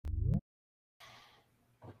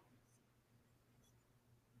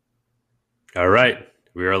All right,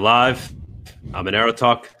 we are live. I'm an Arrow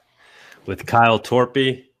Talk with Kyle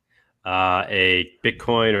Torpy, a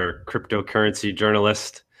Bitcoin or cryptocurrency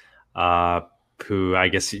journalist, uh, who I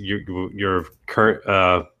guess you're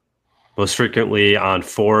current most frequently on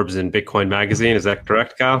Forbes and Bitcoin Magazine. Is that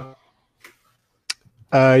correct, Kyle?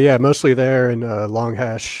 Yeah, mostly there and Long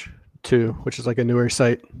Hash too, which is like a newer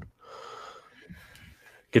site.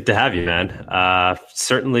 Good to have you, man.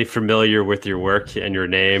 Certainly familiar with your work and your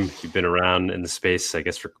name. You've been around in the space, I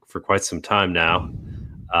guess, for quite some time now.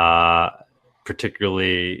 Uh,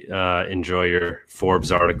 Particularly enjoy your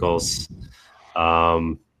Forbes articles.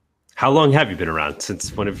 Um, how long have you been around?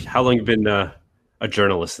 Since when? How long have you been a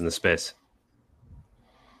journalist in the space?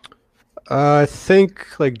 I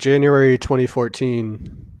think like January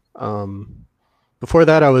 2014. Before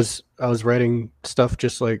that, I was writing stuff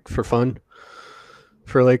just like for fun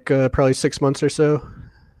for like probably 6 months or so,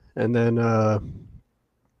 and then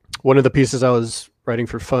one of the pieces I was writing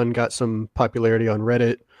for fun got some popularity on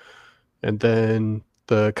Reddit, and then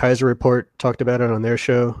the Kaiser Report talked about it on their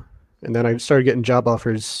show, and then I started getting job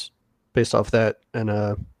offers based off that, and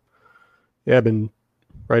yeah, I've been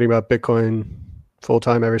writing about Bitcoin full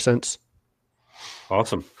time ever since.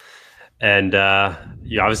 Awesome. And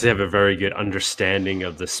you obviously have a very good understanding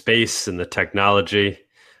of the space and the technology.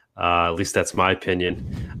 At least that's my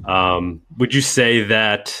opinion. Would you say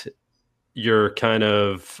that your kind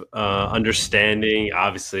of understanding,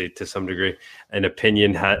 obviously to some degree, an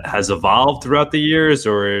opinion has evolved throughout the years,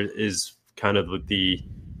 or is kind of the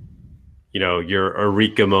your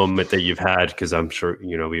eureka moment that you've had? Because I'm sure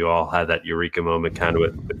we all had that eureka moment kind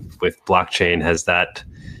of with blockchain. Has that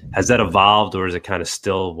evolved, or is it kind of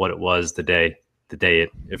still what it was the day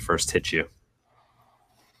it first hit you?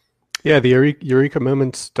 Yeah, the eureka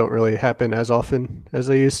moments don't really happen as often as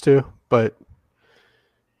they used to, but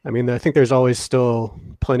I mean, I think there's always still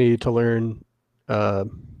plenty to learn, uh,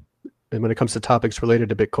 and when it comes to topics related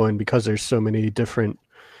to Bitcoin, because there's so many different,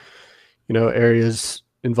 areas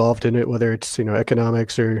involved in it, whether it's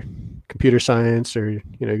economics or computer science or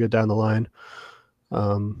go down the line.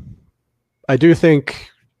 Um, I do think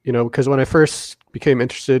because when I first became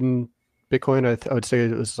interested in Bitcoin, I would say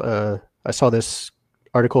it was I saw this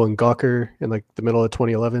article in Gawker in like the middle of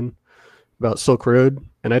 2011 about Silk Road,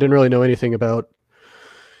 and I didn't really know anything about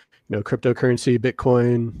cryptocurrency,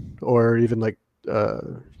 Bitcoin, or even like uh,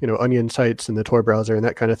 Onion sites in the Tor browser and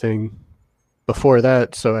that kind of thing before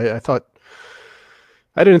that. So I thought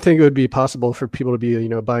I didn't think it would be possible for people to be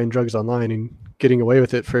buying drugs online and getting away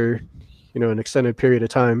with it for an extended period of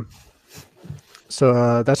time.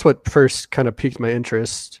 So that's what first kind of piqued my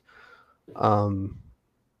interest. Um,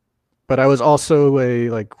 but I was also a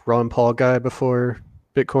like Ron Paul guy before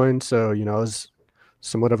Bitcoin, so I was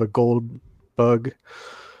somewhat of a gold bug,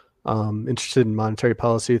 interested in monetary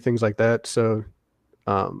policy, things like that. So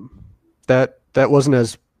um, that wasn't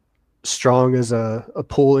as strong as a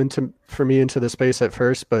pull into for me into the space at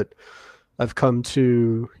first, but I've come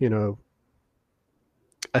to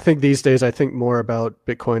I think these days I think more about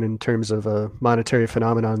Bitcoin in terms of a monetary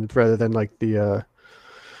phenomenon rather than like the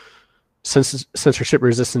censorship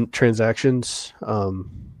resistant transactions.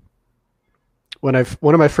 When I've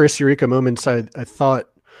one of my first eureka moments, I thought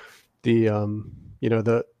the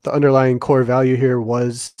the underlying core value here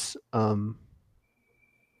was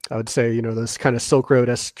I would say those kind of Silk Road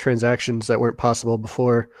s transactions that weren't possible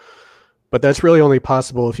before, but that's really only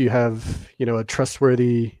possible if you have a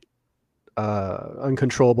trustworthy,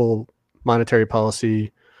 uncontrollable monetary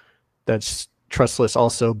policy that's trustless,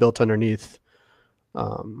 also built underneath.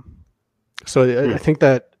 Um, so I Hmm. think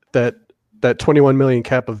that 21 million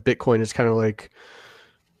cap of Bitcoin is kind of like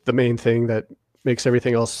the main thing that makes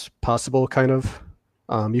everything else possible. Kind of,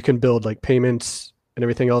 you can build like payments and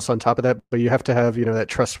everything else on top of that, but you have to have that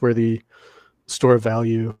trustworthy store of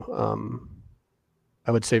value.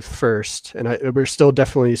 I would say first, and we're still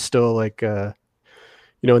definitely still like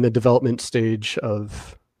in the development stage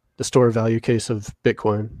of the store of value case of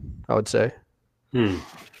Bitcoin. I would say. Hmm.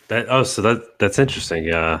 So that's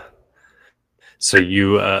interesting. So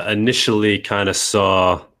you initially kind of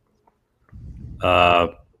saw uh,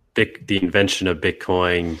 the invention of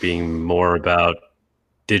Bitcoin being more about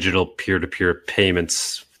digital peer-to-peer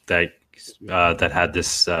payments that had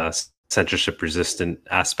this censorship-resistant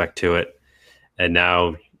aspect to it, and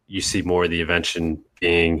now you see more of the invention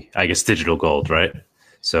being, I guess, digital gold, right?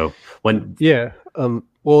 So when Yeah.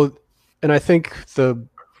 Well, and I think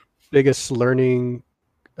biggest learning,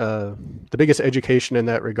 uh, the biggest education in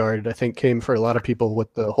that regard, I think, came for a lot of people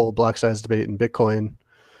with the whole block size debate in Bitcoin.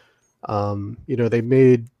 They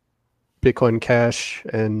made Bitcoin Cash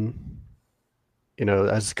and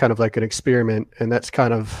as kind of like an experiment, and that's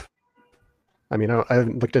kind of I mean, I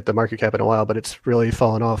haven't looked at the market cap in a while, but it's really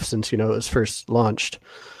fallen off since, you know, it was first launched.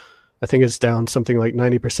 I think it's down something like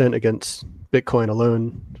 90% against Bitcoin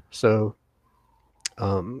alone. So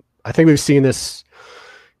I think we've seen this,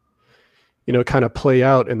 you know, kind of play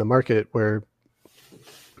out in the market where,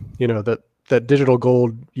 you know, that digital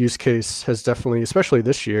gold use case has definitely, especially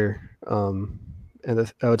this year,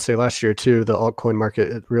 and I would say last year too, the altcoin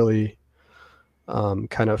market, it really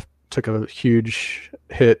kind of took a huge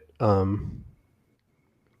hit.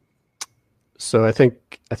 So I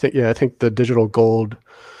think the digital gold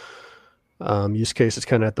use case is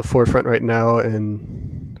kind of at the forefront right now,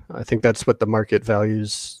 and I think that's what the market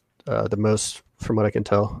values the most, from what I can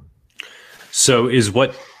tell. So, is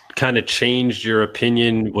what kind of changed your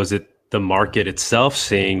opinion? Was it the market itself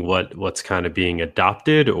seeing what's kind of being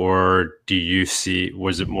adopted, or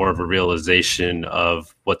was it more of a realization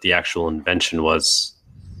of what the actual invention was?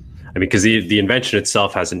 I mean, because the invention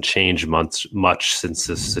itself hasn't changed much since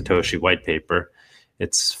the Satoshi white paper.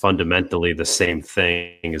 It's fundamentally the same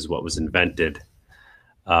thing as what was invented.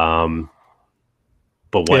 But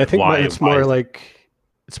I think it's more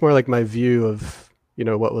like my view of, you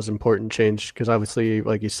know, what was important changed, because obviously,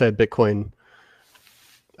 like you said, Bitcoin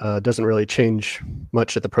doesn't really change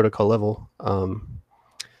much at the protocol level.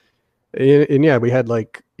 And yeah, we had,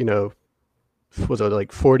 like, you know, was it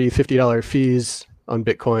like $40-$50 fees on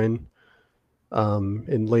Bitcoin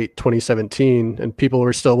in late 2017, and people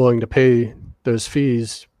were still willing to pay those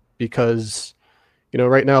fees because, you know,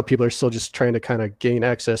 right now people are still just trying to kind of gain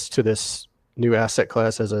access to this new asset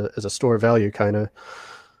class as a store of value kind of.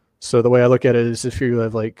 So the way I look at it is, if you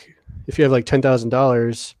have like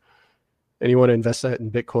 $10,000 and you want to invest that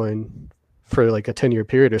in Bitcoin for like a 10-year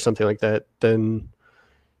period or something like that, then,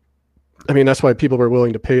 I mean, that's why people were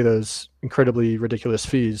willing to pay those incredibly ridiculous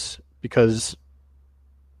fees, because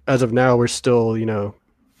as of now, we're still, you know,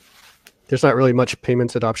 there's not really much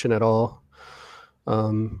payments adoption at all.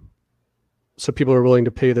 So people are willing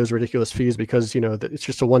to pay those ridiculous fees because, you know, it's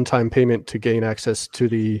just a one-time payment to gain access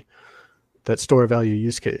to that store value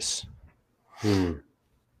use case.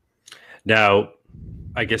 Now,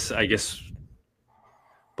 I guess,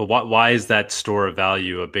 but why is that store of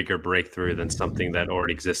value a bigger breakthrough than something that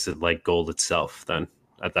already existed, like gold itself? Then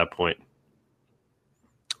at that point,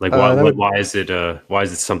 like why is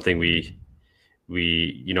it something we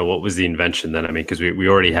you know, what was the invention then? I mean, because we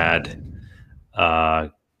already had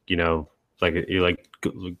you know, like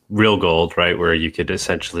real gold, right, where you could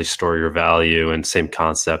essentially store your value, and same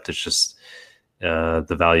concept. It's just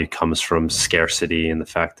the value comes from scarcity and the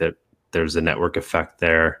fact that there's a network effect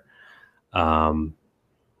there.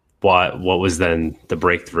 What was then the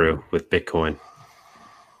breakthrough with Bitcoin?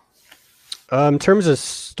 In terms of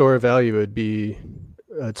store of value, it would be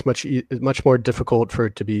it's much more difficult for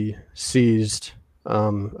it to be seized.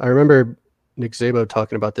 I remember Nick Szabo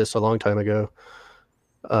talking about this a long time ago,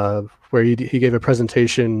 where he gave a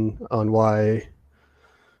presentation on why.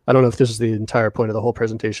 I don't know if this is the entire point of the whole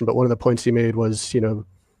presentation, but one of the points he made was, you know,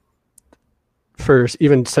 for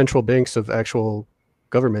even central banks of actual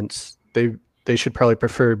governments, they should probably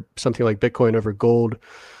prefer something like Bitcoin over gold,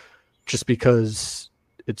 just because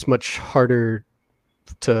it's much harder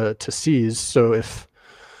to seize. So if,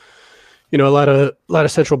 you know, a lot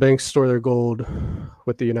of central banks store their gold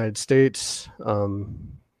with the United States, you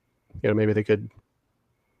know, maybe they could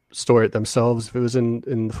store it themselves if it was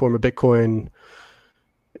in the form of Bitcoin.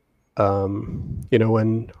 You know,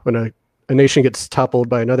 when a nation gets toppled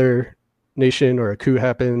by another nation, or a coup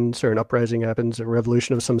happens, or an uprising happens, a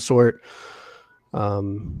revolution of some sort,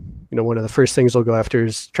 you know, one of the first things they'll go after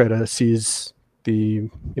is try to seize the, you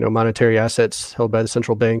know, monetary assets held by the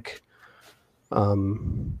central bank.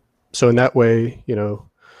 So in that way, you know,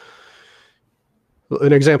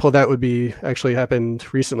 an example of that would be, actually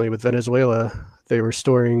happened recently with Venezuela. They were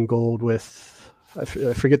storing gold with, I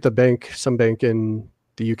forget the bank, some bank in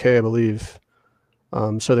the UK, I believe.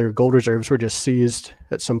 So their gold reserves were just seized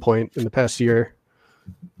at some point in the past year.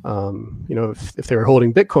 You know, if they were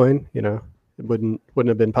holding Bitcoin, you know, it wouldn't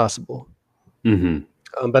have been possible. Mm-hmm.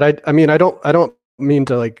 But I mean, I don't mean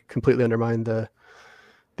to like completely undermine the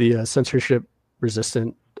censorship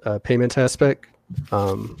resistant payments aspect.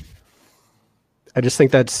 I just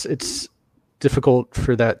think it's difficult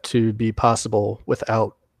for that to be possible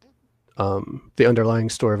without the underlying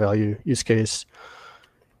store value use case.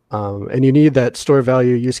 And you need that store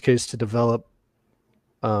value use case to develop,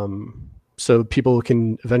 so people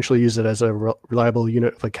can eventually use it as a reliable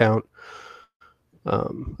unit of account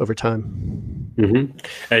over time. Mm-hmm.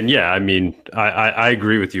 And yeah, I mean, I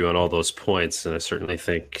agree with you on all those points, and I certainly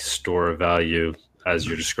think store of value, as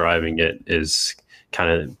you're describing it, is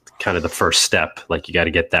kind of kind of the first step. Like you got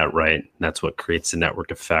to get that right. And that's what creates the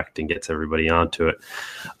network effect and gets everybody onto it.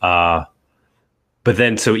 But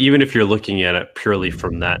then, so even if you're looking at it purely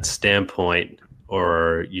from that standpoint,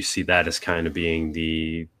 or you see that as kind of being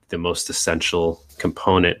the most essential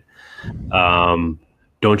component,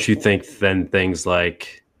 don't you think then things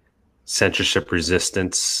like censorship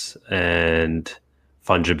resistance and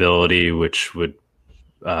fungibility, which would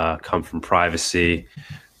come from privacy,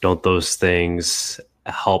 don't those things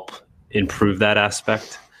help improve that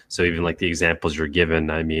aspect? So even like the examples you're given,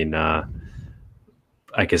 I mean,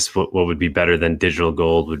 I guess what would be better than digital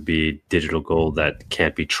gold would be digital gold that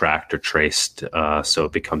can't be tracked or traced. So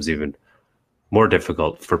it becomes even more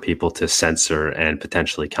difficult for people to censor and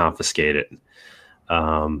potentially confiscate it.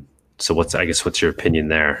 So what's your opinion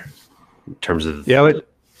there in terms of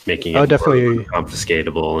making it definitely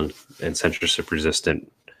confiscatable and censorship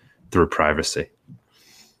resistant through privacy?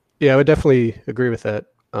 Yeah, I would definitely agree with that.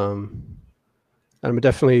 I'm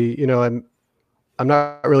definitely, I'm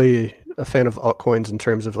not really a fan of altcoins in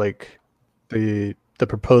terms of like the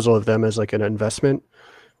proposal of them as like an investment.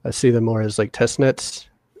 I see them more as like test nets.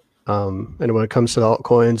 And when it comes to the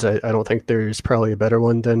altcoins, I don't think there's probably a better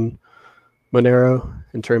one than Monero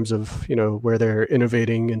in terms of, where they're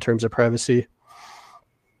innovating in terms of privacy.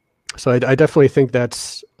 So I definitely think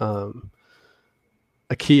that's a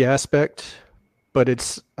key aspect,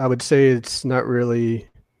 but I would say it's not really,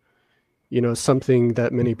 something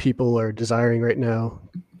that many people are desiring right now,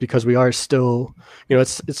 because we are still,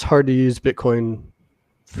 it's hard to use Bitcoin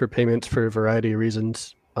for payments for a variety of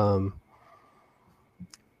reasons.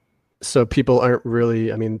 So people aren't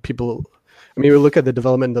really, we look at the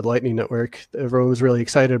development of the Lightning Network. Everyone was really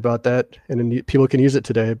excited about that, and people can use it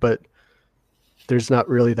today, but there's not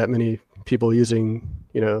really that many people using,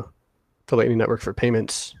 the Lightning Network for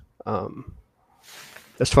payments,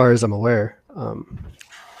 as far as I'm aware.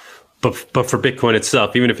 But for Bitcoin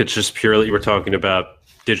itself, even if it's just purely, we're talking about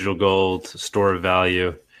digital gold, store of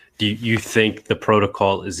value, do you think the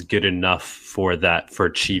protocol is good enough for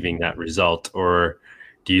achieving that result? Or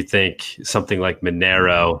do you think something like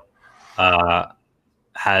Monero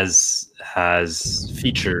has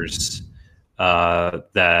features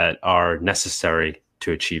that are necessary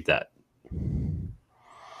to achieve that?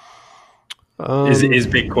 Is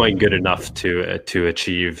Bitcoin good enough to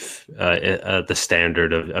achieve the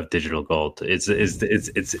standard of digital gold?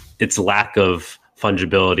 Its lack of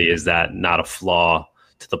fungibility, is that not a flaw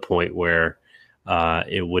to the point where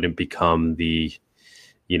it wouldn't become the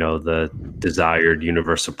desired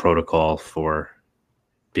universal protocol for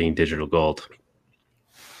being digital gold?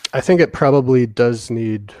 I think it probably does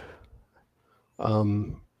need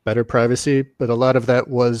better privacy, but a lot of that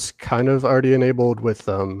was kind of already enabled with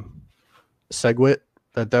SegWit.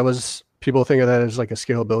 That was, people think of that as like a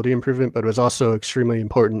scalability improvement, but it was also extremely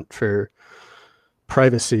important for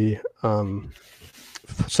privacy.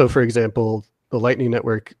 So for example, the Lightning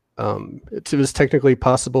Network, it was technically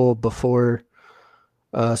possible before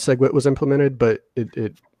SegWit was implemented, but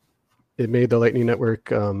it made the Lightning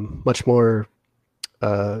Network much more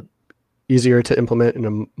easier to implement in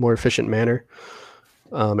a more efficient manner.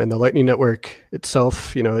 And the Lightning Network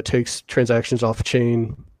itself, it takes transactions off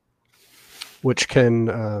chain, which can,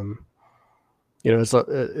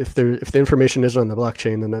 if the information is on the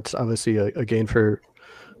blockchain, then that's obviously a gain for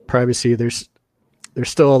privacy. There's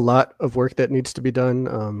still a lot of work that needs to be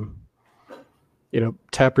done.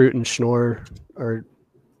 Taproot and Schnorr are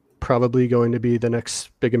probably going to be the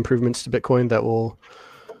next big improvements to Bitcoin that will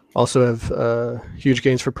also have huge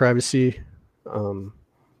gains for privacy.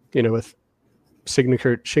 With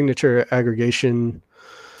signature aggregation,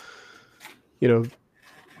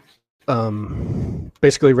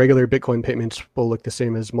 basically regular Bitcoin payments will look the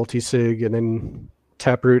same as multi-sig, and then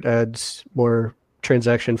Taproot adds more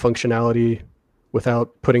transaction functionality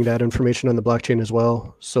without putting that information on the blockchain as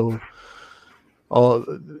well. So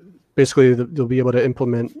basically they'll be able to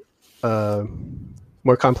implement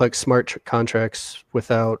more complex smart contracts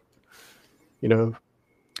without,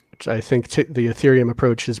 I think the Ethereum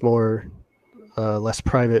approach is more less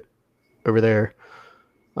private over there.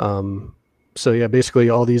 So yeah, basically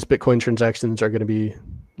all these Bitcoin transactions are going to be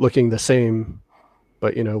looking the same,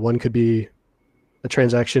 but one could be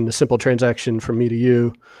a simple transaction from me to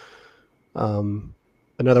you.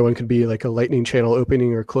 Another one could be like a Lightning channel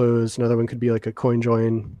opening or close. Another one could be like a coin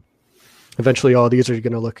join. Eventually all these are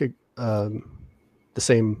going to look the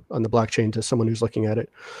same on the blockchain to someone who's looking at it.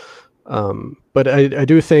 But I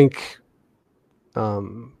do think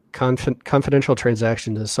confidential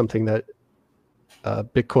transactions is something that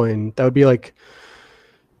Bitcoin, that would be like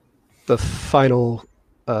the final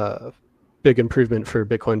big improvement for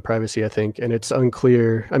Bitcoin privacy, I think, and it's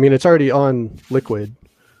unclear. I mean, it's already on Liquid,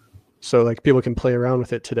 so like people can play around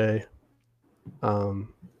with it today. And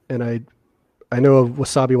I know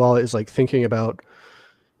Wasabi Wallet is like thinking about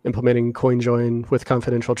implementing CoinJoin with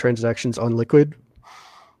confidential transactions on Liquid,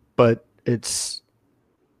 but it's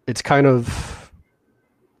kind of,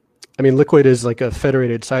 I mean, Liquid is like a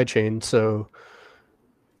federated sidechain, so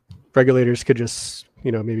regulators could just,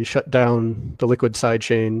 you know, maybe shut down the Liquid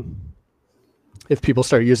sidechain if people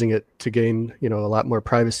start using it to gain, you know, a lot more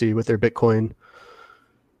privacy with their Bitcoin.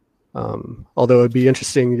 Although it'd be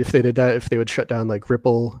interesting if they did that, if they would shut down like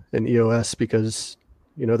Ripple and EOS, because,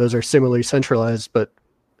 you know, those are similarly centralized, but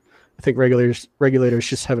I think regulators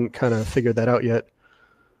just haven't kind of figured that out yet.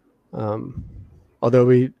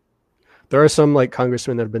 Although there are some like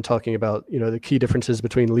congressmen that have been talking about, you know, the key differences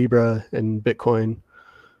between Libra and Bitcoin,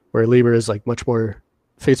 where Libra is like much more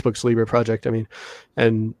Facebook's Libra project. I mean,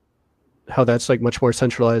 and how that's like much more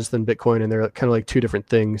centralized than Bitcoin, and they're kind of like two different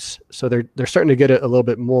things. So they're starting to get it a little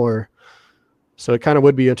bit more. So it kind of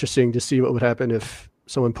would be interesting to see what would happen if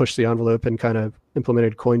someone pushed the envelope and kind of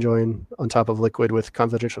implemented CoinJoin on top of Liquid with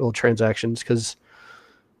confidential transactions, because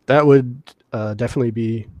that would definitely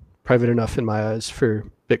be private enough in my eyes for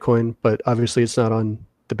Bitcoin, but obviously it's not on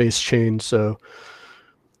the base chain, so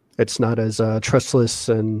it's not as trustless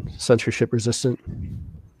and censorship resistant.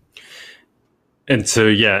 And so,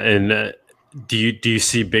 yeah, and do you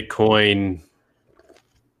see Bitcoin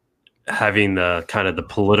having the kind of the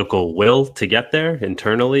political will to get there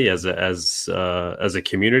internally as a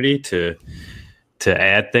community to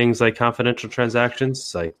add things like confidential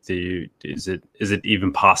transactions? Like, is it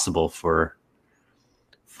even possible for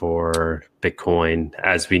Bitcoin,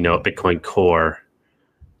 as we know, Bitcoin Core,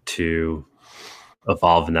 to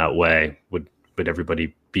evolve in that way? Would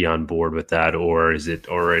everybody be on board with that, or is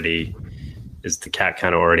the cat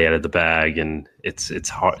kind of already out of the bag and it's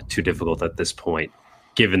too difficult at this point,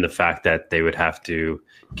 given the fact that they would have to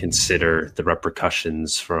consider the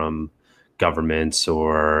repercussions from governments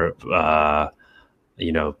or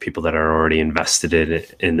you know, people that are already invested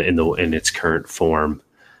in its current form?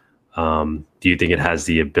 Do you think it has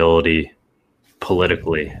the ability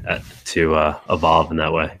politically to evolve in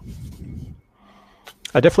that way?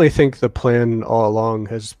 I definitely think the plan all along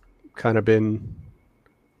has kind of been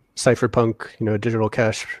cypherpunk, you know, digital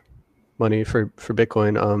cash money for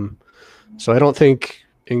Bitcoin. So I don't think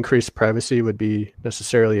increased privacy would be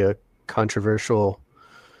necessarily a controversial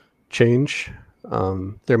change.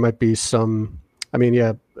 There might be some, I mean,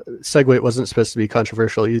 yeah, SegWit wasn't supposed to be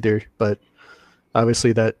controversial either, but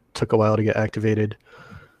obviously that took a while to get activated.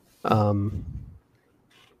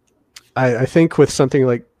 I think with something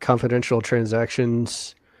like confidential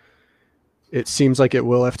transactions, it seems like it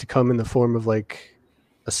will have to come in the form of like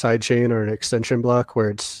a sidechain or an extension block where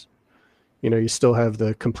it's, you know, you still have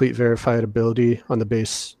the complete verifiability on the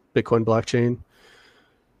base Bitcoin blockchain.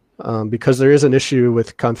 Because there is an issue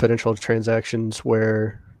with confidential transactions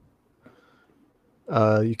where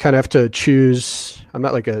you kind of have to choose. I'm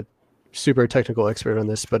not like a super technical expert on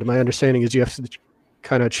this, but my understanding is you have to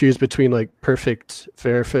kind of choose between like perfect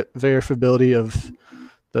verifiability of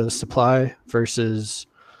the supply versus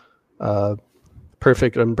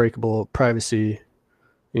perfect unbreakable privacy.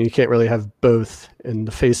 And you can't really have both in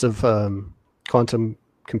the face of quantum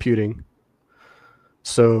computing.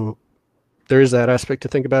 So there is that aspect to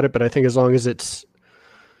think about it, but I think as long as it's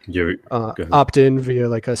opt-in via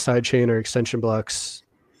like a sidechain or extension blocks,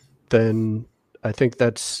 then I think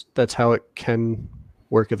that's how it can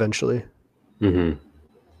work eventually. Mm-hmm.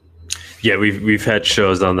 Yeah, we've had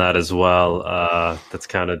shows on that as well. That's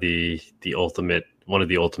kind of the ultimate, one of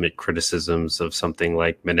the ultimate criticisms of something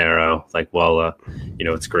like Monero. Like, well, you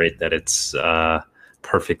know, it's great that it's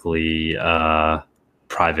perfectly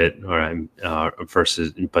private, or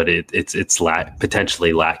versus, but it's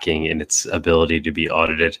potentially lacking in its ability to be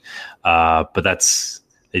audited. But that's,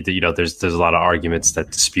 you know, there's a lot of arguments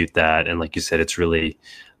that dispute that, and like you said, it's really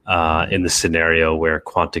in the scenario where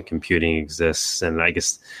quantum computing exists. And I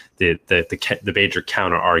guess the major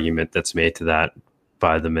counter argument that's made to that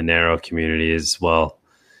by the Monero community is, well,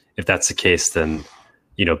 if that's the case, then,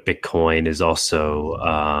 you know, Bitcoin is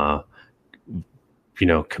also, you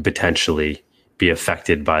know, could potentially be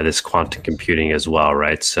affected by this quantum computing as well,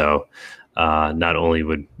 right? So not only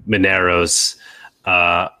would Monero's,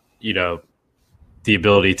 you know, the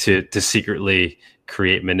ability to secretly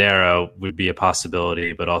create Monero would be a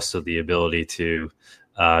possibility, but also the ability to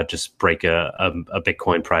just break a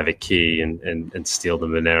Bitcoin private key and steal the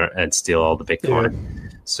Monero and steal all the Bitcoin. Yeah.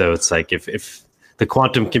 So it's like if the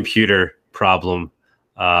quantum computer problem,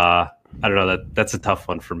 I don't know, that's a tough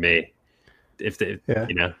one for me. You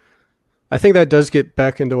know. I think that does get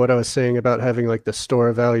back into what I was saying about having like the store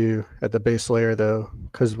of value at the base layer, though,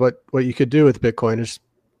 because what you could do with Bitcoin is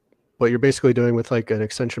what you're basically doing with like an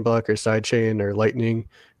extension block or sidechain or Lightning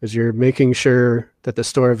is you're making sure that the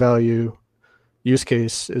store of value use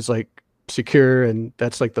case is like secure, and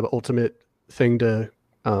that's like the ultimate thing to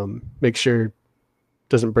make sure it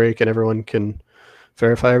doesn't break and everyone can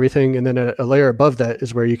verify everything. And then a layer above that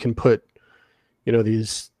is where you can put, you know,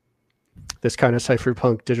 this kind of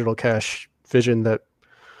cypherpunk digital cash vision that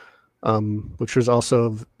which was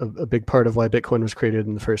also a big part of why Bitcoin was created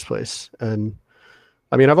in the first place. And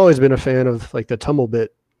I mean, I've always been a fan of like the Tumblebit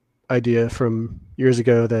idea from years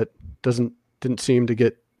ago that didn't seem to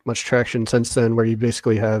get much traction since then, where you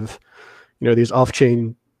basically have, you know, these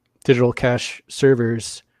off-chain digital cash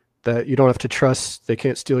servers that you don't have to trust. They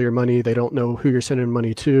can't steal your money. They don't know who you're sending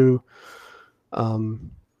money to.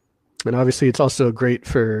 And obviously it's also great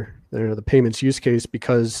for, you know, the payments use case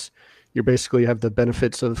because you basically have the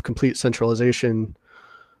benefits of complete centralization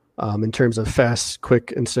in terms of fast,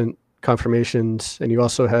 quick, instant confirmations. And you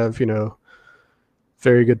also have, you know,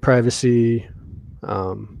 very good privacy.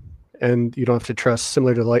 And you don't have to trust,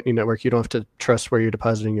 similar to the Lightning Network, you don't have to trust where you're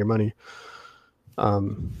depositing your money.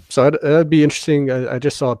 So that'd be interesting. I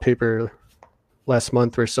just saw a paper last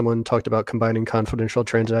month where someone talked about combining confidential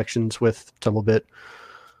transactions with Tumblebit.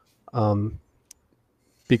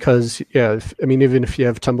 Because, yeah, I mean, even if you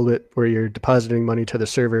have Tumblebit where you're depositing money to the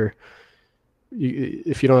server,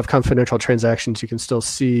 if you don't have confidential transactions, you can still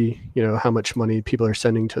see, you know, how much money people are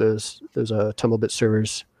sending to those Tumblebit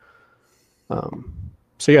servers.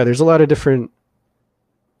 So yeah, there's a lot of different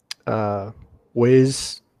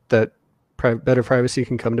ways that better privacy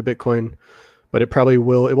can come to Bitcoin, but it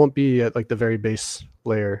won't be at like the very base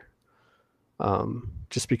layer.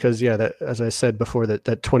 Just because, yeah, that, as I said before,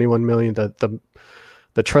 that 21 million,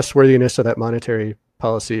 the trustworthiness of that monetary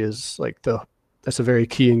policy is like that's a very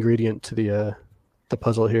key ingredient to the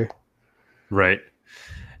puzzle here. Right.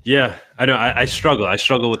 Yeah, I know. I struggle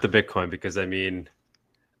with the Bitcoin because, I mean,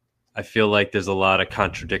 I feel like there's a lot of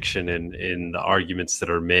contradiction in the arguments that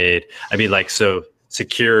are made. I mean, like, so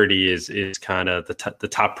security is kind of the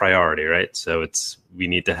top priority, right? So we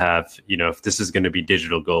need to have, you know, if this is going to be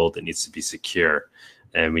digital gold, it needs to be secure,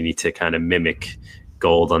 and we need to kind of mimic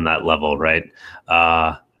gold on that level, right?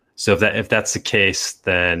 So if that's the case,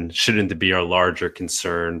 then shouldn't it be our larger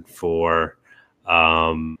concern for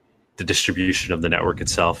the distribution of the network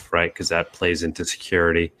itself, right? Because that plays into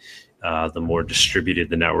security. The more distributed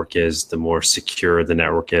the network is, the more secure the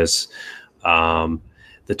network is.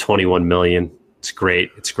 The 21 million, it's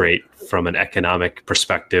great. It's great from an economic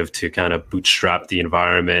perspective to kind of bootstrap the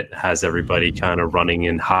environment, has everybody kind of running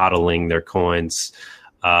and hodling their coins.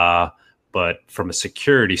 But from a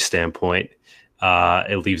security standpoint,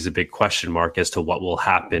 it leaves a big question mark as to what will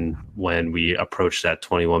happen when we approach that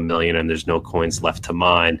 21 million and there's no coins left to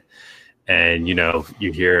mine. And, you know,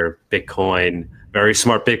 you hear Bitcoin, very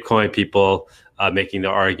smart Bitcoin people making the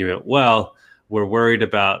argument, well, we're worried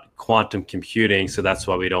about quantum computing, so that's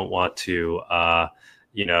why we don't want to, add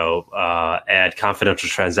confidential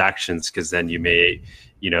transactions, because then you may,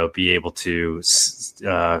 you know, be able to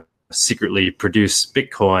secretly produce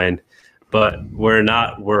Bitcoin. But we're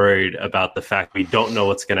not worried about the fact we don't know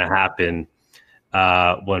what's going to happen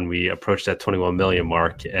when we approach that 21 million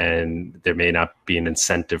mark, and there may not be an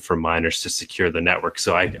incentive for miners to secure the network.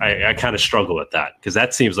 So I kind of struggle with that, because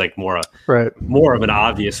that seems like more of an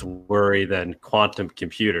obvious worry than quantum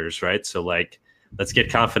computers, right? So like, let's get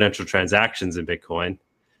confidential transactions in Bitcoin.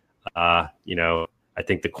 I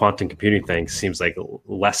think the quantum computing thing seems like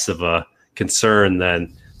less of a concern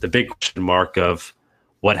than the big question mark of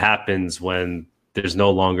what happens when there's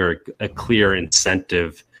no longer a clear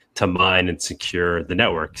incentive to mine and secure the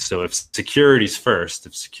network. So if security's first,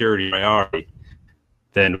 if security is priority,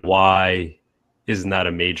 then why isn't that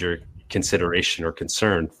a major consideration or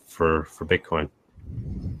concern for Bitcoin?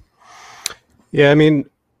 Yeah, I mean,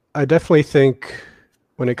 I definitely think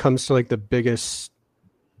when it comes to like the biggest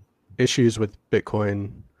issues with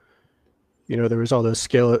Bitcoin, you know, there was all those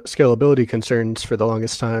scalability concerns for the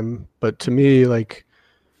longest time. But to me, like,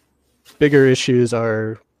 bigger issues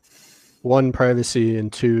are, one, privacy,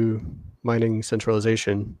 and two, mining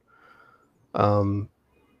centralization. I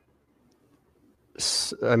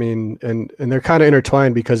mean, and they're kind of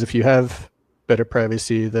intertwined, because if you have better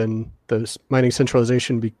privacy, then the mining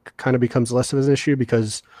centralization kind of becomes less of an issue,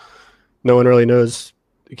 because no one really knows,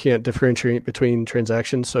 you can't differentiate between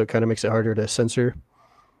transactions, so it kind of makes it harder to censor.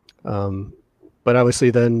 But obviously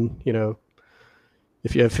then, you know,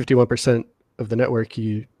 if you have 51% of the network,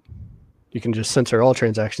 you can just censor all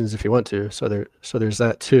transactions if you want to. So there's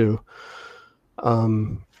that too.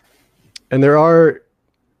 And there are,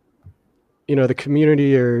 the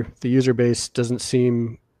community or the user base doesn't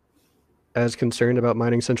seem as concerned about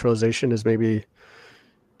mining centralization as maybe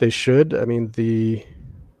they should. I mean,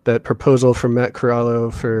 that proposal from Matt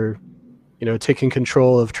Corallo for, taking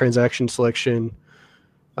control of transaction selection,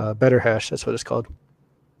 Better Hash, that's what it's called.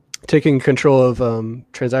 Taking control of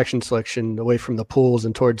transaction selection away from the pools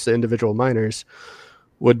and towards the individual miners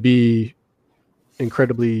would be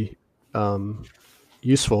incredibly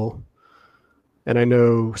useful. And I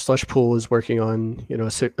know Slushpool is working on,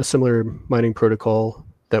 a similar mining protocol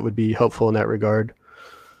that would be helpful in that regard.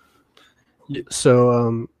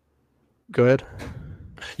 So, go ahead.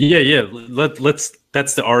 Yeah. Let's.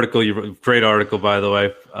 That's the article. Great article, by the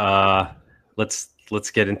way.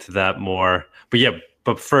 Let's get into that more. But yeah,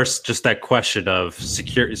 but first, just that question of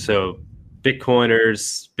security. So,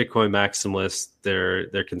 Bitcoiners, Bitcoin maximalists,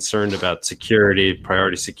 they're concerned about security,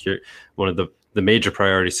 priority security. One of the major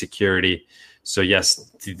priority security. So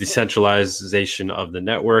yes, the decentralization of the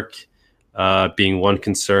network being one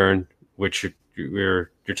concern, which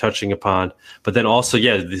you're touching upon, but then also,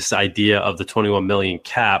 this idea of the 21 million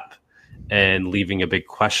cap and leaving a big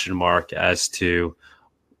question mark as to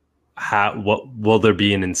what will there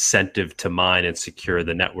be an incentive to mine and secure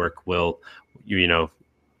the network? Will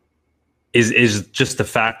is just the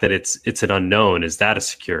fact that it's an unknown, is that a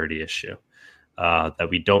security issue that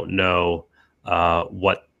we don't know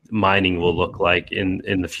what mining will look like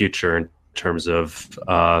in the future in terms of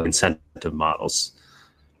incentive models,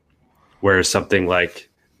 whereas something like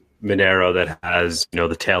Monero that has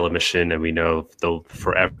the tail emission, and we know there'll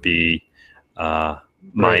forever be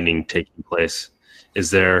mining taking place.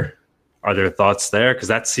 Are there thoughts there? Because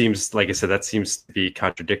that seems, like I said, that seems to be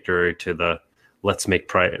contradictory to the let's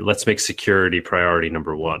make security priority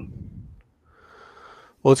number one.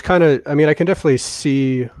 Well, it's kind of, I can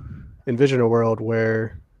definitely envision a world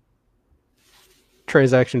where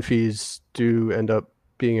transaction fees do end up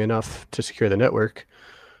being enough to secure the network,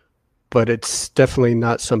 but it's definitely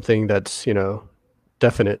not something that's,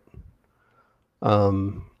 definite.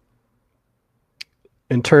 In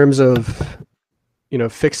terms of,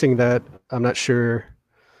 fixing that, I'm not sure.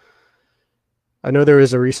 I know there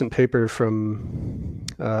was a recent paper from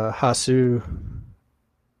Hasu,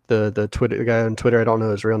 the guy on Twitter. I don't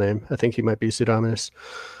know his real name. I think he might be Pseudomonas,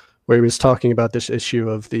 where he was talking about this issue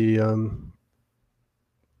of the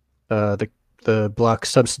block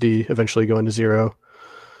subsidy eventually going to zero,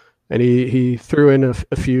 and he threw in a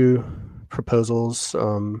few proposals.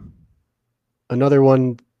 Another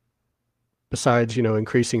one, besides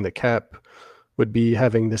increasing the cap, would be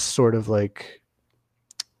having this sort of like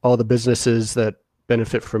all the businesses that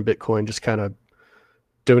benefit from Bitcoin just kind of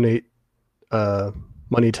donate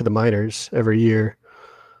money to the miners every year.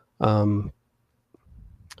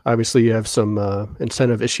 Obviously, you have some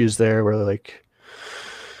incentive issues there, where like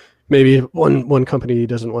maybe one company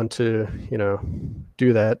doesn't want to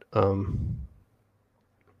do that.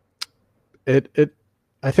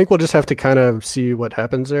 I think we'll just have to kind of see what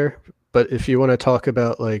happens there. But if you want to talk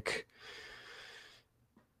about like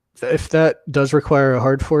if that does require a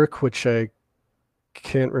hard fork, which I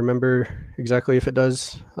can't remember exactly if it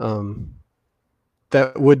does,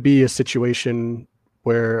 that would be a situation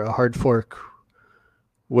where a hard fork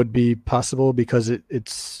would be possible, because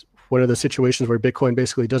it's one of the situations where Bitcoin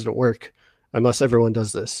basically doesn't work unless everyone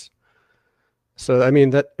does this. So,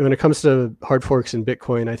 that when it comes to hard forks in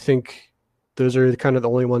Bitcoin, I think those are kind of the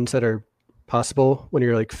only ones that are possible when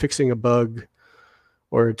you're like fixing a bug,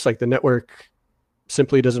 or it's like the network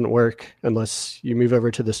simply doesn't work unless you move over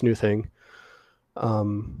to this new thing.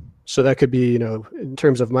 So that could be, in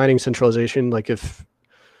terms of mining centralization, like if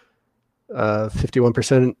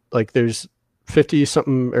 51%, like there's 50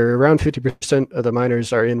 something or around 50% of the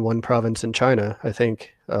miners are in one province in China, I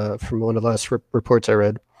think, from one of the last reports I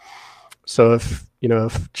read. So if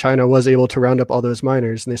China was able to round up all those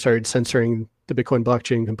miners and they started censoring the Bitcoin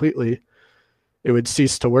blockchain completely, it would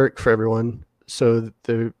cease to work for everyone. So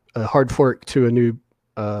the hard fork to a new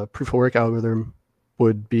proof of work algorithm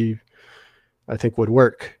would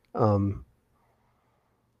work. And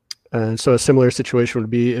so a similar situation would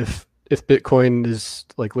be if Bitcoin is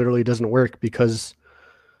like literally doesn't work because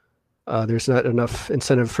there's not enough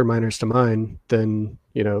incentive for miners to mine, then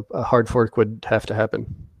a hard fork would have to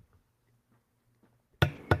happen.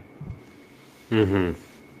 Mm-hmm.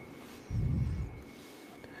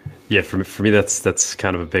 Yeah, for me that's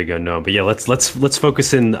kind of a big unknown. But yeah, let's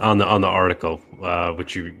focus in on the article,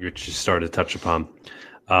 which you started to touch upon.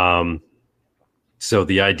 So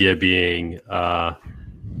the idea being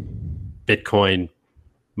Bitcoin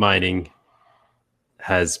mining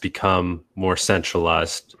has become more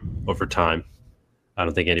centralized over time. I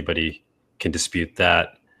don't think anybody can dispute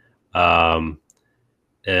that. And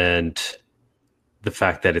the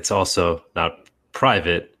fact that it's also not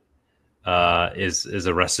private is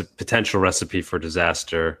a potential recipe for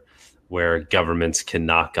disaster, where governments can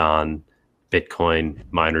knock on Bitcoin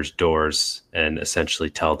miners' doors and essentially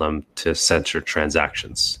tell them to censor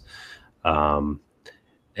transactions.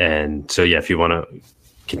 And so, yeah, if you want to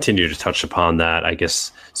continue to touch upon that, I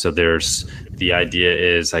guess, so there's the idea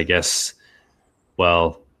is, I guess,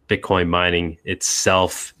 well, Bitcoin mining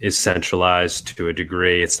itself is centralized to a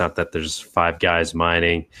degree. It's not that there's 5 guys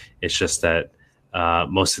mining. It's just that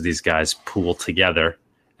most of these guys pool together,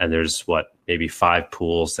 and there's maybe 5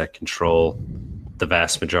 pools that control the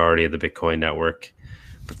vast majority of the Bitcoin network.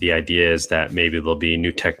 But the idea is that maybe there'll be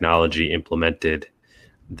new technology implemented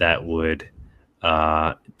that would,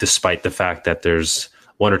 despite the fact that there's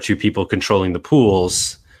 1 or 2 people controlling the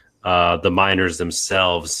pools, the miners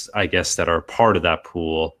themselves, I guess, that are part of that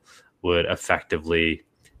pool would effectively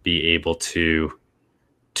be able to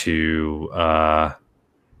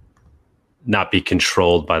not be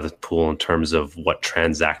controlled by the pool in terms of what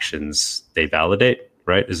transactions they validate,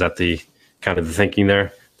 right? Is that the kind of the thinking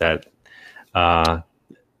there? That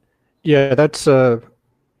yeah, that's I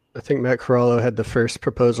think Matt Corallo had the first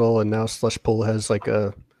proposal, and now Slushpool has like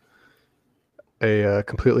a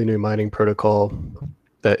completely new mining protocol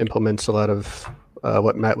that implements a lot of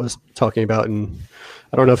what Matt was talking about. And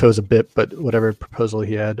I don't know if it was a BIP, but whatever proposal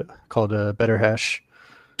he had, called a Better Hash.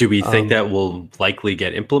 Do we think that will likely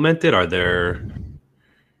get implemented? Are there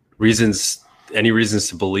any reasons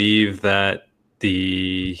to believe that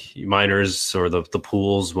the miners or the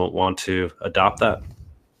pools won't want to adopt that?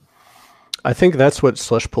 I think that's what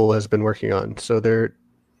Slushpool has been working on. So there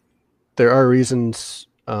are reasons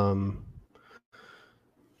that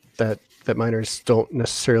miners don't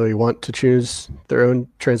necessarily want to choose their own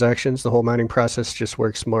transactions. The whole mining process just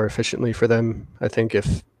works more efficiently for them, I think,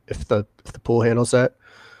 if the pool handles that.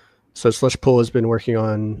 So Slushpool has been working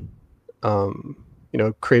on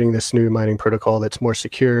creating this new mining protocol that's more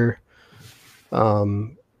secure,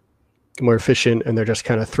 more efficient, and they're just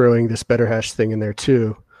kind of throwing this Better Hash thing in there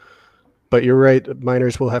too. But you're right,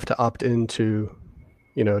 miners will have to opt into,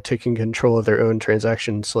 taking control of their own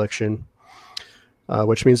transaction selection,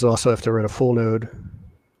 which means they'll also have to run a full node.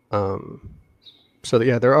 So that,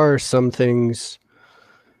 yeah, there are some things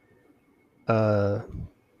that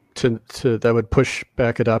would push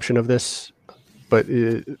back adoption of this, but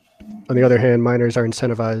on the other hand, miners are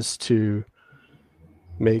incentivized to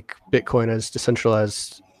make Bitcoin as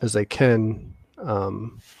decentralized as they can,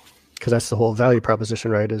 because that's the whole value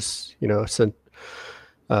proposition, right? Is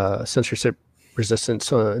censorship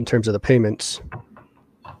resistance in terms of the payments.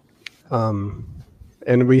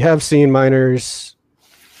 And we have seen miners,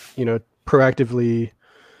 proactively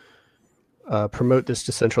promote this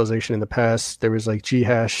decentralization in the past. There was like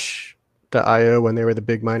Ghash.io, when they were the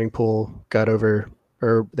big mining pool, got over,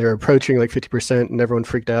 or they're approaching like 50%, and everyone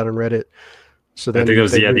freaked out on Reddit. So then I think it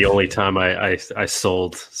was the only time I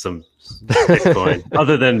sold some Bitcoin,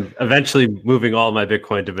 other than eventually moving all my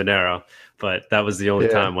Bitcoin to Monero. But that was the only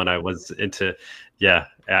time when I was into, I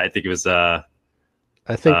think it was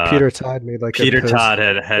I think Peter Todd made like Peter Todd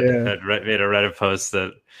had made a Reddit post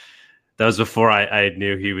that was before I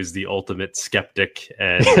knew he was the ultimate skeptic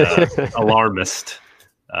and alarmist.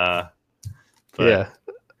 But yeah,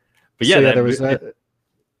 there was that.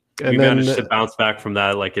 We managed to bounce back from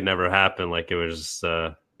that like it never happened. Like it was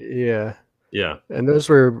yeah. And those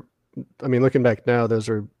were, looking back now, those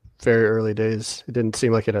were very early days. It didn't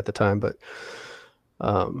seem like it at the time, but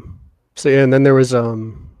and then there was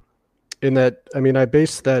in that, I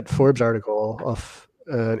based that Forbes article off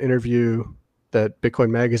an interview that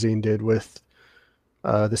Bitcoin Magazine did with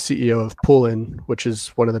the CEO of Poolin, which is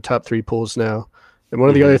one of the top 3 pools now. And one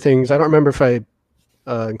of the other things, I don't remember if I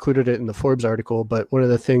included it in the Forbes article, but one of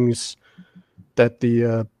the things that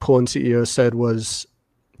the Poolin CEO said was,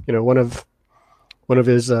 one of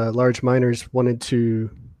his large miners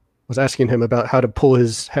was asking him about how to pull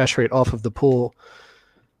his hash rate off of the pool.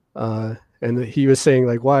 And he was saying,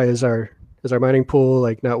 like, why is our mining pool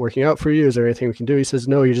like not working out for you? Is there anything we can do? He says,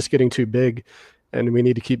 no, you're just getting too big, and we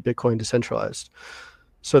need to keep Bitcoin decentralized.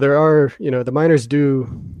 So there are, the miners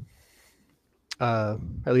do, at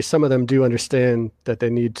least some of them do understand that they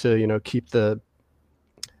need to, keep the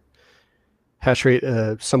hash rate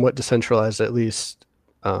somewhat decentralized at least.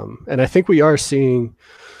 And I think we are seeing,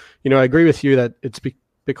 I agree with you that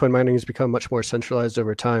Bitcoin mining has become much more centralized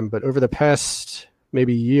over time, but over the past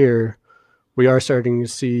maybe year, we are starting to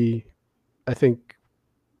see, I think,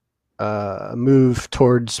 a move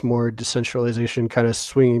towards more decentralization, kind of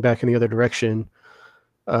swinging back in the other direction.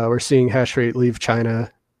 We're seeing hash rate leave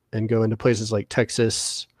China, and go into places like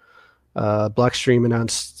Texas. Blockstream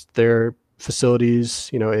announced their facilities,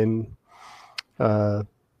 in I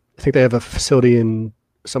think they have a facility in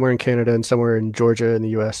somewhere in Canada and somewhere in Georgia in the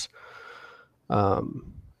U.S.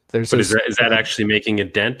 There's But this, is that actually making a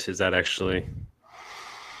dent? Is that actually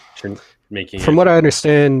making from it? what I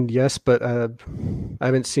understand, yes, but I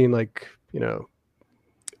haven't seen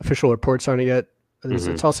official reports on it yet. Mhm.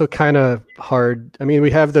 It's also kind of hard. I mean,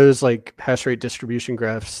 we have those like hash rate distribution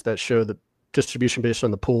graphs that show the distribution based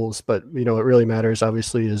on the pools, but what really matters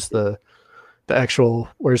obviously is the actual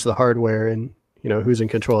where's the hardware and who's in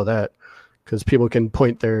control of that, because people can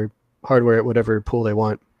point their hardware at whatever pool they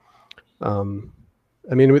want. Um,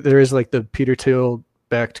 I mean, there is like the Peter Thiel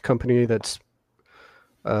backed company that's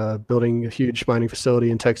building a huge mining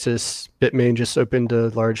facility in Texas. Bitmain just opened a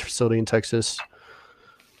large facility in Texas.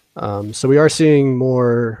 So we are seeing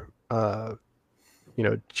more,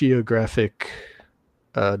 geographic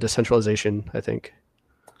decentralization, I think.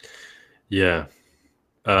 Yeah.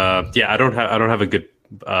 Yeah, I don't have a good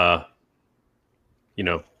uh, you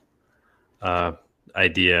know uh,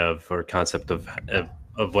 idea of or concept of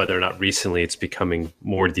whether or not recently it's becoming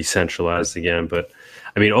more decentralized again. But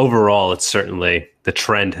I mean, overall, it's certainly the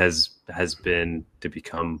trend has been to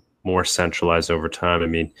become more centralized over time. I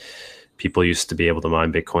mean, people used to be able to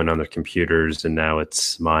mine Bitcoin on their computers, and now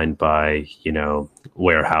it's mined by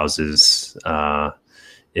warehouses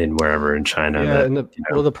in wherever in China Yeah, that and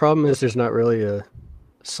the problem is there's not really a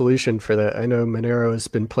solution for that. I know Monero has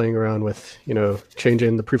been playing around with,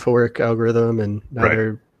 changing the proof of work algorithm, and now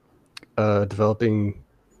right they're developing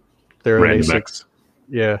their own random ASIC. X.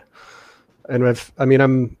 Yeah, and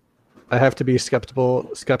I have to be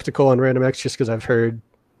skeptical on Random X just because I've heard,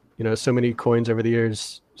 so many coins over the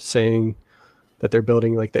years saying that they're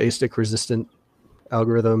building like the ASIC resistant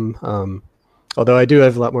algorithm. Although I do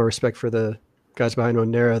have a lot more respect for the guys behind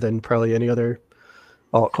Monero than probably any other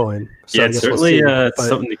altcoin. So Yeah, I it's guess we'll certainly see. it's But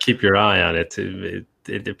something to keep your eye on.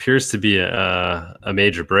 It appears to be a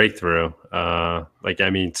major breakthrough. Like, I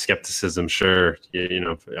mean, skepticism, sure.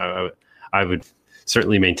 I would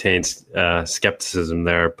certainly maintain skepticism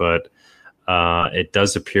there, but it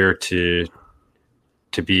does appear to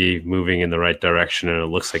be moving in the right direction, and it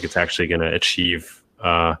looks like it's actually going to achieve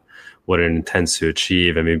what it intends to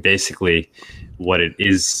achieve. I mean, basically, what it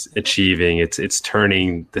is achieving, it's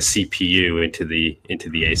turning the CPU into the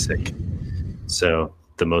ASIC. So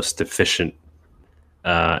the most efficient,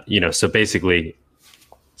 so basically,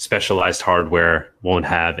 specialized hardware won't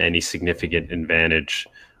have any significant advantage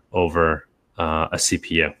over a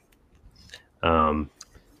CPU. And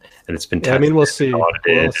it's been yeah, I mean, tested we'll and see. We'll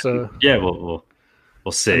audited. also, Yeah, we'll I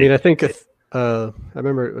mean, see. I think if I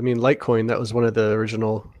remember, I mean, Litecoin, that was one of their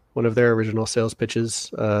original sales pitches.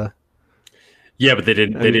 Yeah, but I they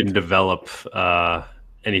mean, didn't develop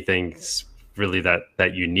anything really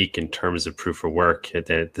that unique in terms of proof of work.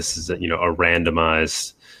 This is a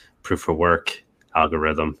randomized proof of work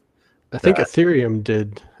algorithm I think that Ethereum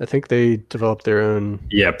did. I think they developed their own,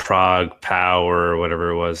 Prague Power or whatever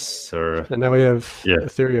it was, or and now we have yeah,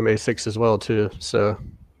 Ethereum A6 as well too. So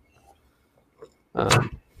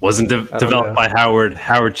wasn't I don't developed know. by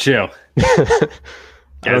Howard Chiu. I don't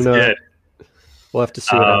Guy's know. good. We'll have to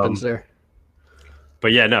see what happens Um, there.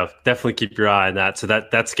 but yeah, no, definitely keep your eye on that. So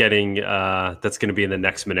that's getting that's going to be in the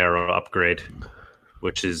next Monero upgrade,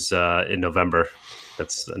 which is in November.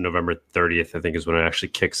 That's November 30th, I think, is when it actually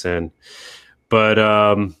kicks in. But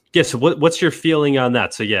yeah, so what's your feeling on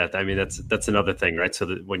that? So yeah, I mean that's another thing, right? So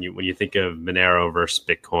that when you think of Monero versus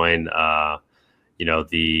Bitcoin,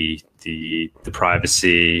 the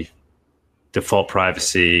privacy, default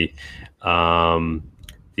privacy,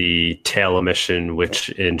 the tail emission, which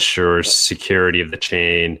ensures security of the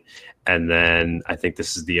chain, and then I think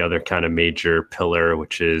this is the other kind of major pillar,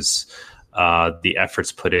 which is the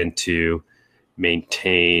efforts put into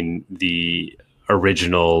maintain the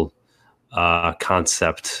original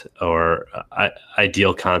concept or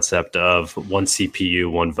ideal concept of one CPU,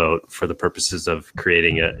 one vote for the purposes of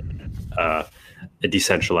creating a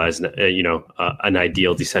decentralized, an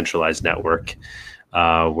ideal decentralized network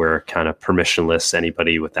where kind of permissionless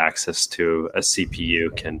anybody with access to a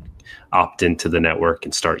CPU can opt into the network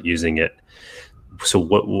and start using it. So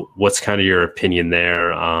what's kind of your opinion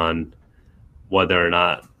there on whether or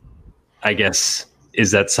not, I guess,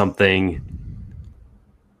 is that something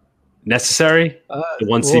necessary? The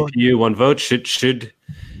one Well, CPU, one vote should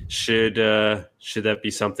that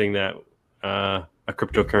be something that a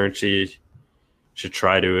cryptocurrency should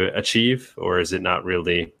try to achieve, or is it not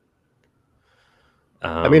really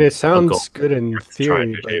I mean, it a goal sounds good in you're trying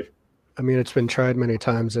theory, to but achieve? I mean, it's been tried many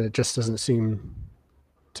times and it just doesn't seem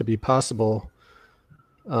to be possible.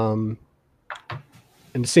 Um,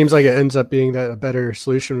 and it seems like it ends up being that a better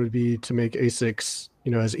solution would be to make ASICs,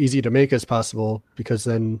 as easy to make as possible, because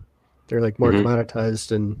then they're like more Hmm.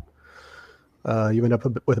 commoditized, and you end up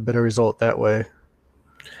with a better result that way.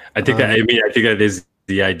 I Um, mean, I think that is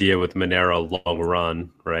the idea with Monero long run,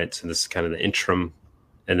 right? So this is kind of the interim,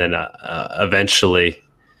 and then eventually,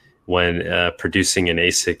 when producing an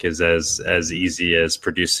ASIC is as easy as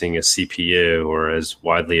producing a CPU or as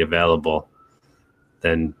widely available,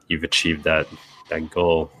 then you've achieved that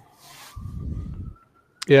goal.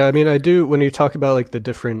 yeah, I mean, I do. When you talk about like the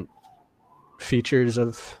different features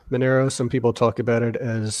of Monero, some people talk about it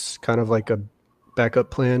as kind of like a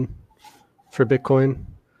backup plan for Bitcoin.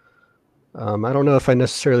 I don't know if I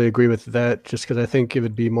necessarily agree with that, just because I think it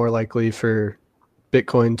would be more likely for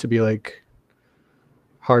Bitcoin to be like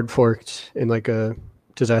hard forked in like a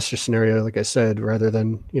disaster scenario, like I said, rather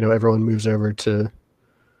than everyone moves over to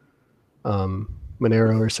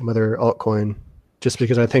Monero or some other altcoin. Just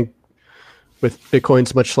because I think with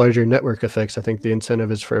Bitcoin's much larger network effects, I think the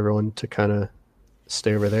incentive is for everyone to kind of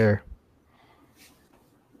stay over there.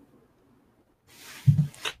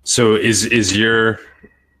 So is your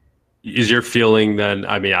feeling then?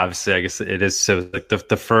 I mean, obviously, I guess it is. So like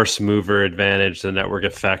the first mover advantage, the network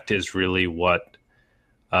effect, uh,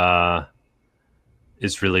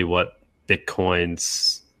 is really what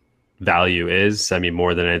Bitcoin's value is. I mean,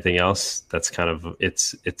 more than anything else, that's kind of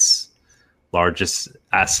its largest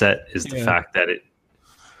asset is the Yeah. fact that it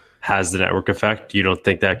has the network effect. You don't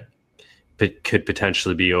think that could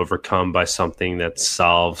potentially be overcome by something that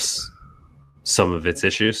solves some of its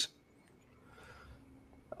issues?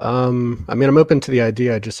 I mean, I'm open to the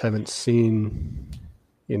idea. I just haven't seen,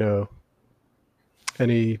 you know,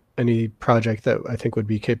 any project that I think would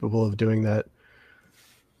be capable of doing that.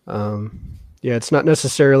 Yeah, it's not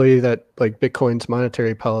necessarily that like Bitcoin's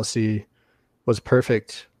monetary policy was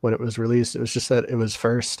perfect when it was released. It was just that it was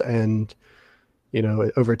first, and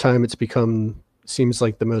over time, it's become seems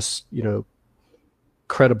like the most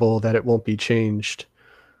credible that it won't be changed.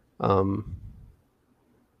 Um,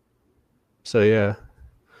 so yeah,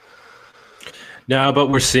 No, but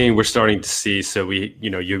we're starting to see. So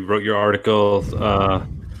you wrote your article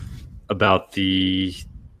about the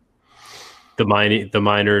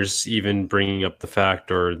miners even bringing up the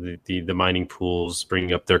fact, or the mining pools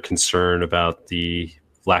bringing up their concern about the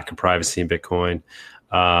lack of privacy in Bitcoin.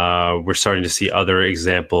 We're starting to see other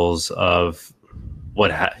examples of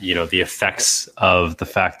the effects of the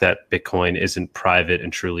fact that Bitcoin isn't private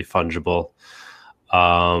and truly fungible.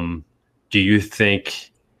 Um, do you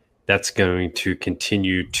think that's going to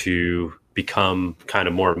continue to become kind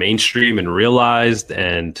of more mainstream and realized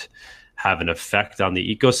and have an effect on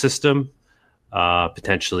the ecosystem,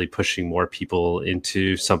 potentially pushing more people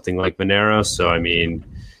into something like Monero? So, I mean,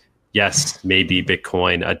 yes, maybe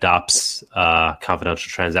Bitcoin adopts confidential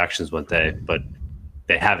transactions one day, but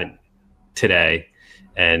they haven't today.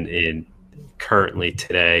 And in currently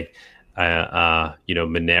today,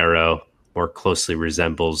 Monero more closely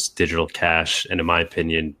resembles digital cash, and in my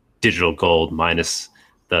opinion, digital gold minus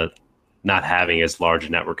the not having as large a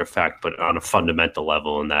network effect, but on a fundamental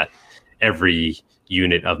level, in that every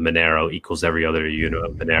unit of Monero equals every other unit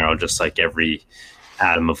of Monero, just like every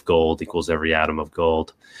atom of gold equals every atom of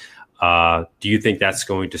gold. Do you think that's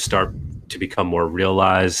going to start to become more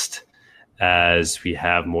realized as we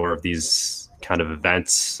have more of these kind of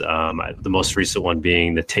events? The most recent one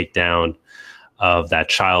being the takedown of that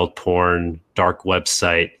child porn dark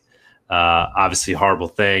website. Obviously, horrible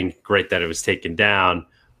thing. Great that it was taken down,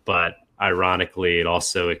 but ironically, it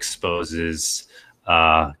also exposes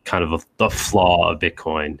kind of the flaw of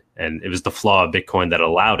Bitcoin, and it was the flaw of Bitcoin that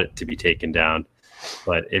allowed it to be taken down.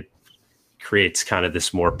 But it creates kind of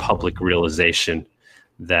this more public realization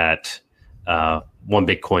that one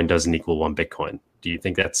Bitcoin doesn't equal one Bitcoin. Do you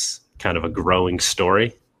think that's kind of a growing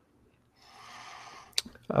story?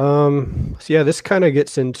 so yeah, this kind of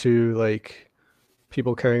gets into like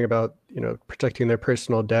people caring about protecting their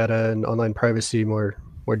personal data and online privacy more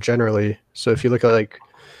generally. So if you look at like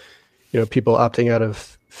people opting out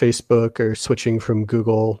of Facebook or switching from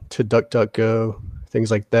Google to DuckDuckGo,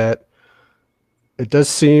 things like that, it does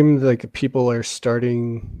seem like people are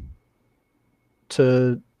starting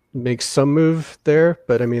to make some move there.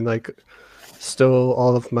 But I mean, like, still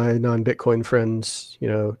all of my non-Bitcoin friends,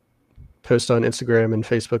 post on Instagram and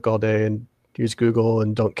Facebook all day and use Google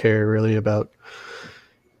and don't care really about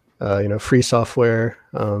free software.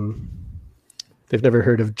 They've never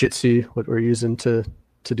heard of Jitsi, what we're using to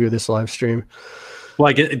do this live stream. Well,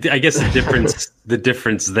 I guess the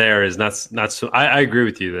difference there is not so. I agree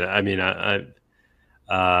with you that I mean,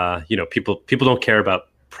 people don't care about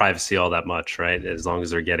privacy all that much, right? As long as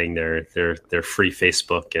they're getting their free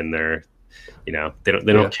Facebook and their, they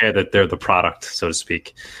don't care that they're the product, so to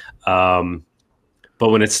speak. But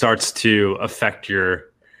when it starts to affect your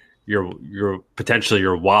potentially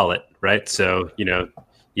your wallet, right? So,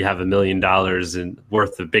 you have $1 million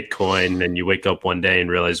worth of Bitcoin, and you wake up one day and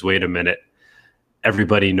realize, wait a minute,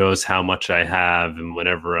 everybody knows how much I have, and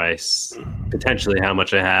potentially how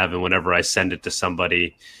much I have, and whenever I send it to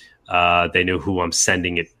somebody, they know who I'm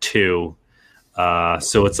sending it to.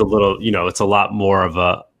 So it's it's a lot more of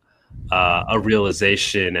a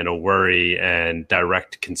realization and a worry and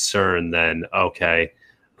direct concern than, okay,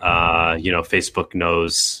 Facebook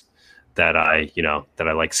knows that I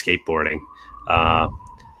like skateboarding.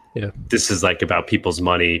 This is like about people's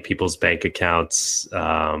money, people's bank accounts,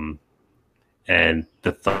 and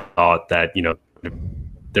the thought that,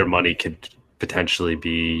 their money could potentially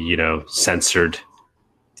be, censored.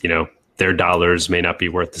 Their dollars may not be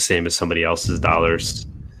worth the same as somebody else's dollars.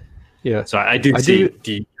 Yeah. So I do see,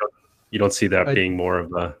 you don't see that being more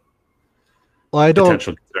of a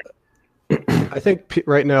potential concern? I think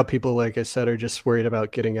right now people, like I said, are just worried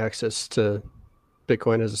about getting access to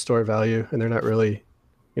Bitcoin as a store of value, and they're not really,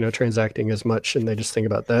 transacting as much, and they just think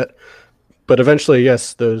about that. But eventually,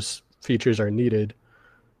 yes, those features are needed.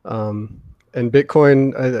 And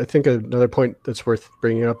Bitcoin, I think another point that's worth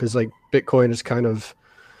bringing up is like Bitcoin is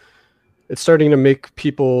it's starting to make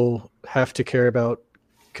people have to care about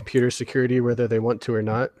computer security, whether they want to or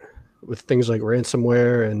not, with things like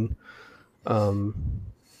ransomware and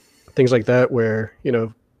things like that, where,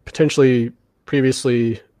 potentially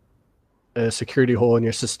previously a security hole in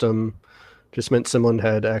your system just meant someone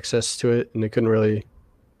had access to it and they couldn't really,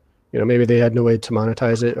 maybe they had no way to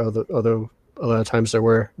monetize it, although a lot of times there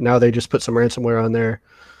were. Now they just put some ransomware on there,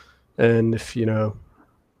 and if you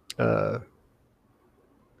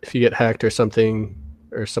get hacked or something,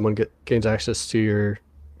 or someone gains access to your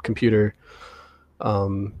computer,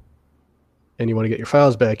 and you want to get your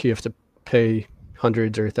files back, you have to pay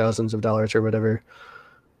hundreds or thousands of dollars or whatever.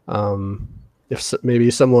 If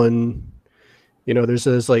maybe someone, there's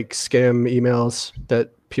those like scam emails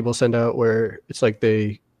that people send out where it's like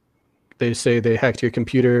they say they hacked your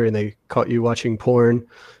computer and they caught you watching porn,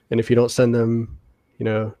 and if you don't send them,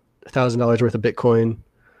 $1,000 worth of Bitcoin,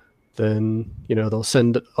 then they'll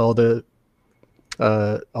send all the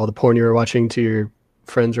porn you were watching to your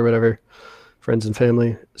friends or whatever, friends and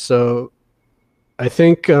family. So I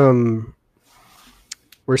think we're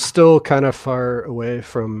still kind of far away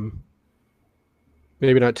from,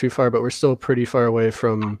 maybe not too far, but we're still pretty far away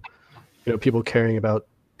from people caring about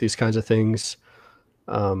these kinds of things.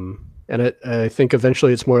 And I think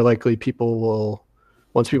eventually it's more likely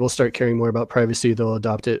once people start caring more about privacy, they'll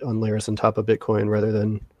adopt it on layers on top of Bitcoin rather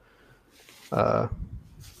than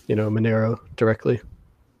Monero directly.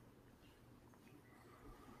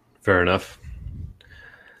 Fair enough.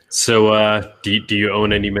 So, do you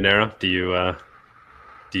own any Monero? Do you I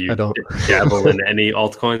don't. dabble in any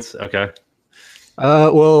altcoins? Okay.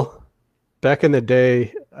 Well, back in the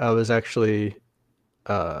day, I was actually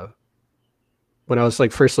when I was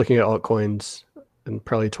like first looking at altcoins in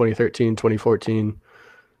probably 2013, 2014,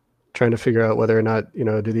 trying to figure out whether or not,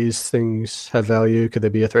 do these things have value? Could they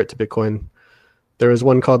be a threat to Bitcoin? There was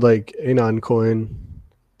one called like Anon Coin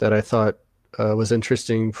that I thought was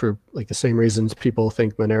interesting for like the same reasons people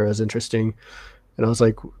think Monero is interesting. And I was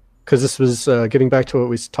like, because this was getting back to what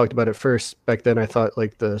we talked about at first. Back then, I thought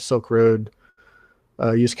like the Silk Road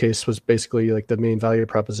use case was basically like the main value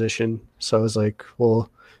proposition. So I was like,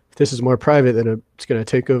 well, if this is more private, then it's going to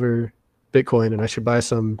take over Bitcoin, and I should buy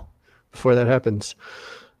some before that happens.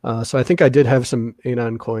 So I think I did have some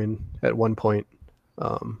Anon Coin at one point.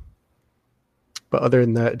 But other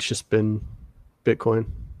than that, it's just been Bitcoin.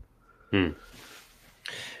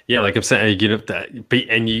 Yeah, like I'm saying,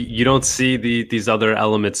 and you don't see these other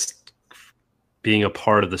elements being a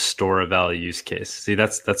part of the store of value use case. See,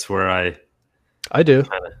 that's where I do,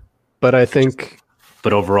 but I think.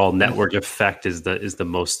 But overall, network effect is the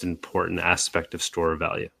most important aspect of store of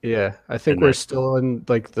value. Yeah, I think we're still in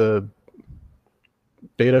like the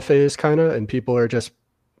beta phase, kind of, and people are just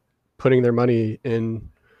putting their money in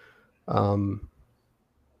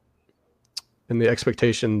the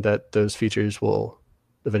expectation that those features will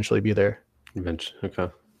eventually be there. Eventually, okay.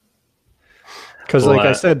 Because, like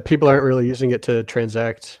I said, people aren't really using it to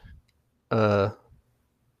transact much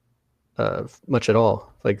at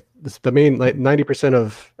all. Like the main, like 90%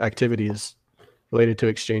 of activity is related to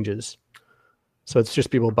exchanges. So it's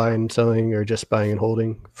just people buying, selling, or just buying and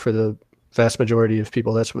holding. For the vast majority of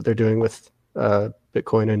people, that's what they're doing with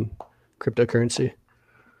Bitcoin and cryptocurrency.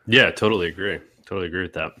 Yeah, totally agree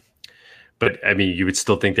with that. but I mean, you would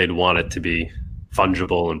still think they'd want it to be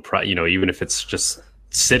fungible and even if it's just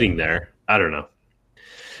sitting there. I don't know,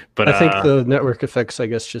 but I think the network effects, I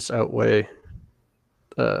guess, just outweigh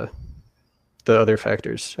uh, the other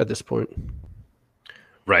factors at this point.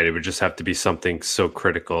 right, it would just have to be something so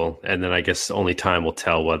critical, and then I guess only time will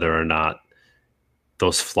tell whether or not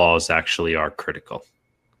those flaws actually are critical.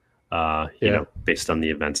 Based on the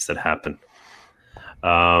events that happen.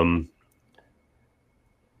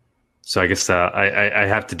 So I guess I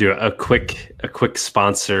have to do a quick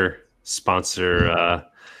sponsor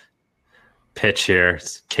pitch here.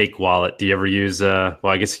 It's Cake Wallet. Do you ever use? Well,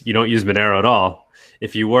 I guess you don't use Monero at all.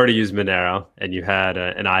 If you were to use Monero and you had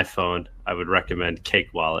an iPhone, I would recommend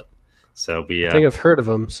Cake Wallet. So I think I've heard of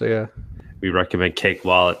them. So yeah, we recommend Cake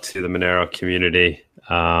Wallet to the Monero community.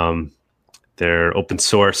 They're open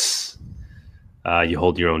source. You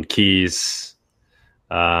hold your own keys.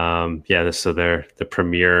 So they're the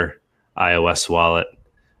premier iOS wallet.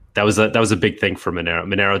 That was a big thing for Monero.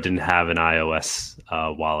 Monero didn't have an iOS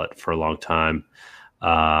wallet for a long time.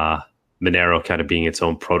 Monero kind of being its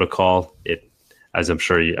own protocol. As I'm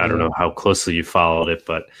sure I don't know how closely you followed it,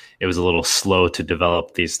 but it was a little slow to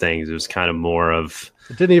develop these things. It was kind of more of.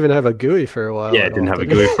 It didn't even have a GUI for a while. Yeah, it didn't have a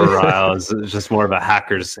GUI for a while. It was just more of a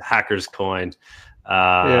hacker's coin.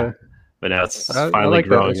 But now it's finally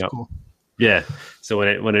growing up. Cool. Yeah. So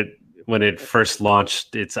when it first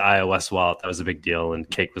launched its iOS wallet, that was a big deal, and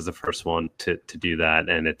Cake was the first one to do that.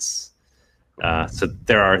 And it's so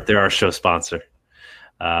they're our show sponsor.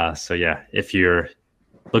 So yeah, if you're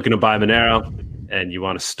looking to buy Monero and you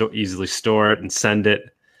want to easily store it and send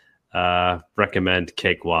it, recommend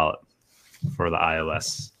Cake Wallet for the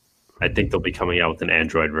iOS. I think they'll be coming out with an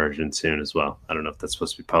Android version soon as well. I don't know if that's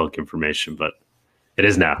supposed to be public information, but it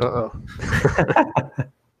is now.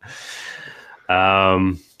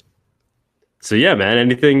 So yeah, man,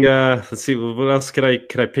 anything, let's see, what else could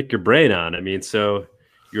I pick your brain on? I mean, so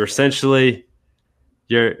you're essentially,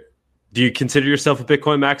 do you consider yourself a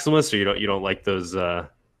Bitcoin maximalist, or you don't like those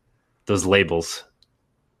labels?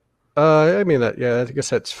 I mean that, yeah, I guess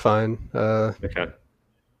that's fine. Okay.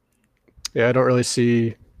 Yeah, I don't really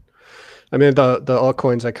see, I mean, the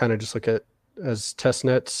altcoins I kind of just look at as test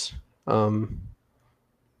nets. And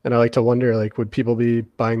I like to wonder, like, would people be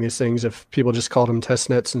buying these things if people just called them test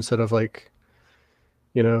nets instead of altcoins?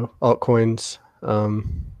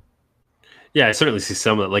 Yeah, I certainly see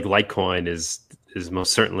some of it. Like Litecoin is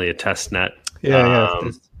most certainly a test net. Yeah.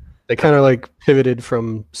 They kind of like pivoted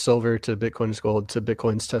from silver to Bitcoin's gold to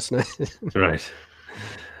Bitcoin's test net. Right.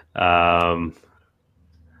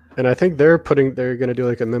 And I think they're going to do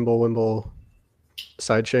like a Mimblewimble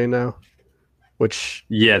sidechain now.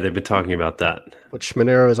 Yeah, they've been talking about that. Which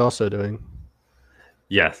Monero is also doing.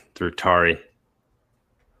 Yeah, through Tari.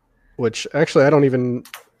 Which actually I don't even.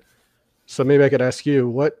 So maybe I could ask you,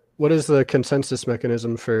 what is the consensus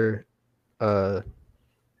mechanism for the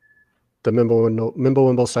Mimblewimble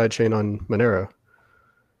sidechain on Monero?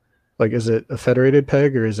 Like, is it a federated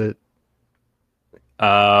peg or is it?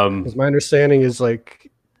 Because my understanding is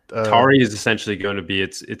like Tari is essentially going to be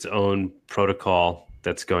its own protocol.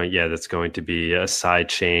 That's going to be a side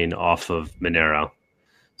chain off of Monero.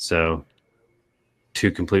 So two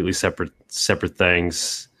completely separate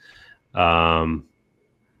things. I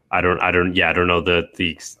don't know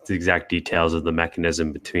the exact details of the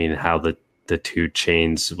mechanism between how the two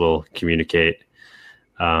chains will communicate.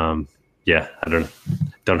 I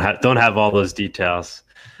don't have all those details.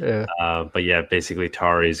 Yeah. But yeah, basically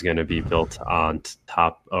Tari is going to be built on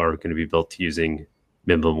top, or going to be built using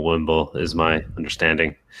Mimblewimble is my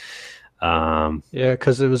understanding. Yeah,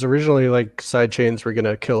 because it was originally like side chains were going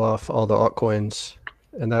to kill off all the altcoins,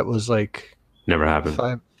 and that was like never happened.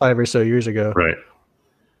 Five or so years ago. Right.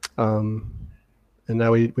 And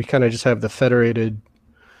now we kind of just have the federated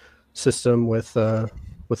system with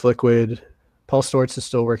Liquid. Paul Stortz is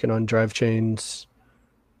still working on drive chains.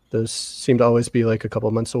 Those seem to always be like a couple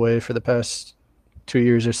months away for the past 2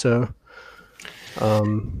 years or so.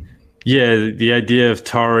 Yeah, the idea of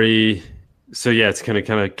Tari. So yeah, it's gonna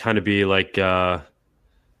kind of be like a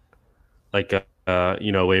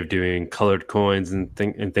way of doing colored coins and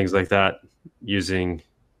things like that, using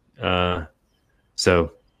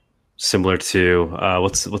so similar to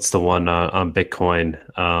what's the one on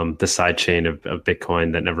Bitcoin, the side chain of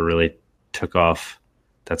Bitcoin that never really took off.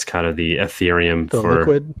 That's kind of the Ethereum for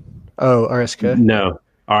Liquid. Oh, RSK. No,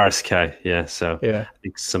 RSK. Yeah, so yeah, I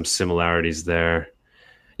think some similarities there.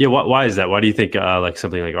 Yeah, why is that? Why do you think like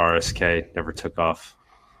something like RSK never took off?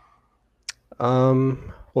 Well,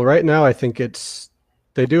 right now I think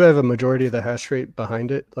they do have a majority of the hash rate behind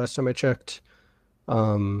it. Last time I checked,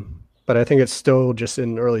 but I think it's still just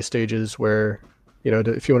in early stages where,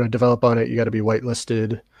 if you want to develop on it, you got to be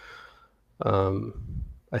whitelisted. Um,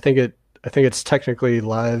 I think it's technically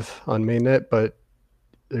live on mainnet, but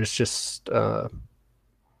there's just I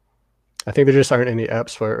think there just aren't any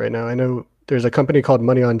apps for it right now. I know there's a company called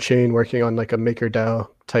Money on Chain working on like a MakerDAO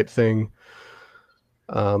type thing,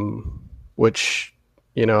 which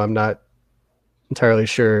I'm not entirely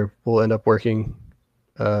sure will end up working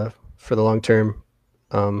for the long term.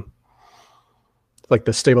 Um, like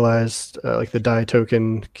the stabilized, like the DAI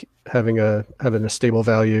token having a stable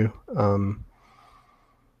value.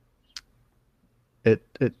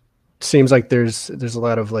 It seems like there's a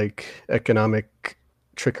lot of like economic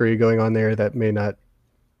trickery going on there that may not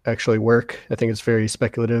actually work. I think it's very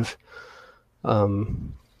speculative.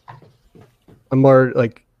 Um, I'm more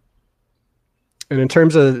like, and in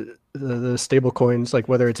terms of the stable coins, like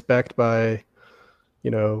whether it's backed by,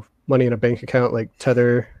 money in a bank account like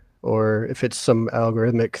Tether, or if it's some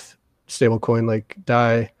algorithmic stable coin like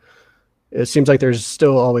DAI, it seems like there's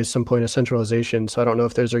still always some point of centralization. So I don't know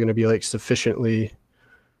if those are going to be like sufficiently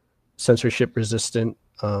censorship resistant.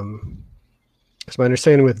 Because my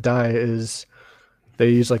understanding with DAI is they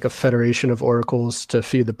use like a federation of oracles to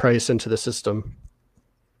feed the price into the system.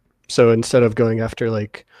 So instead of going after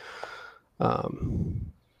like,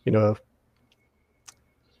 you know,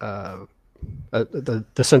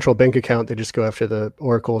 the central bank account, they just go after the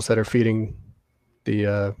oracles that are feeding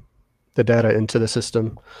the data into the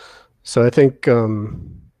system. So I think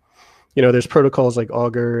there's protocols like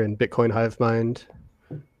Augur and Bitcoin Hive Mind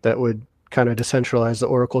that would kind of decentralize the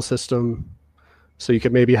oracle system. So you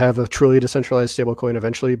could maybe have a truly decentralized stablecoin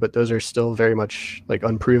eventually, but those are still very much like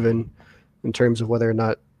unproven in terms of whether or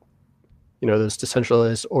not those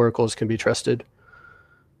decentralized oracles can be trusted.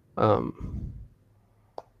 So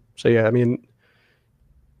yeah, I mean,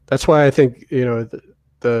 that's why I think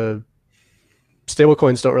the stable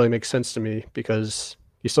coins don't really make sense to me, because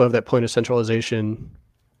you still have that point of centralization.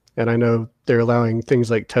 And I know they're allowing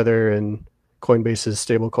things like Tether and Coinbase's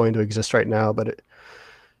stable coin to exist right now, but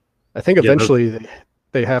I think eventually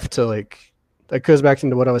they have to, like, that goes back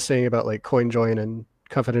into what I was saying about like CoinJoin and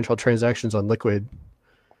confidential transactions on Liquid,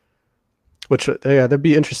 which that'd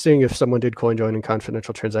be interesting if someone did CoinJoin and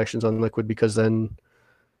confidential transactions on Liquid, because then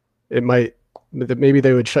maybe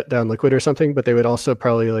they would shut down Liquid or something, but they would also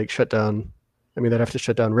probably like shut down. I mean, they'd have to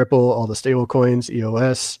shut down Ripple, all the stable coins,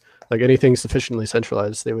 EOS, like anything sufficiently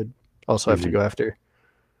centralized, they would also have to go after.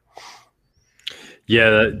 Yeah,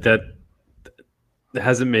 that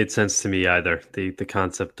hasn't made sense to me either. The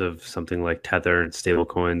concept of something like Tether and stable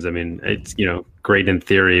coins. I mean, it's great in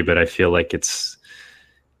theory, but I feel like it's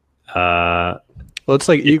well, it's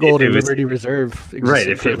like eGold or Liberty Reserve, right?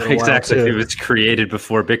 Exactly. If it was created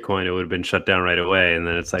before Bitcoin, it would have been shut down right away. And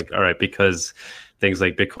then it's like, all right, because things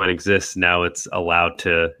like Bitcoin exist now, it's allowed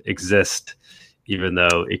to exist, even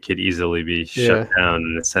though it could easily be shut down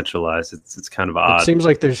and it's centralized. It's kind of odd. It seems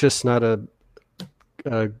like there's just not a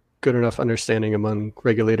good enough understanding among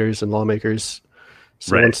regulators and lawmakers.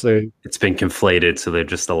 So right. Once it's been conflated, so they've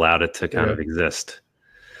just allowed it to kind of exist.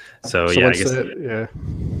 So yeah, I guess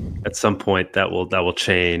at some point that will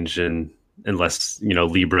change, and unless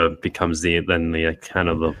Libra becomes the kind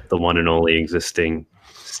of the one and only existing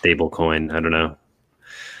stable coin. I don't know.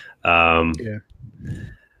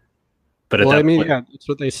 But at that point, that's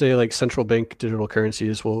what they say. Like central bank digital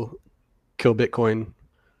currencies will kill Bitcoin.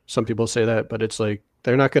 Some people say that, but it's like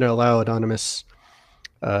they're not going to allow anonymous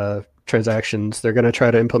transactions. They're going to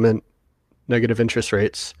try to implement negative interest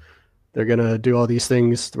rates. They're going to do all these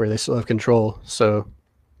things where they still have control. So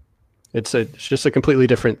it's just a completely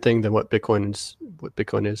different thing than what Bitcoin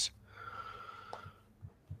is.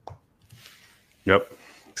 Yep,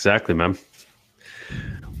 exactly, man.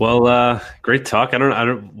 Well, great talk. I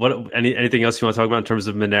don't anything else you want to talk about in terms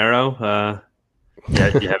of Monero? Do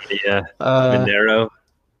you have any Monero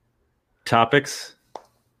topics?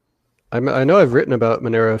 I know I've written about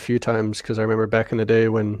Monero a few times, because I remember back in the day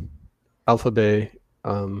when Alphabay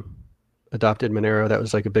adopted Monero, that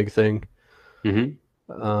was like a big thing. Mm-hmm.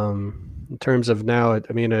 In terms of now,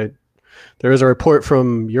 I mean, there was a report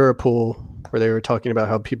from Europool where they were talking about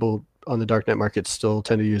how people on the darknet market still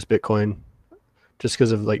tend to use Bitcoin just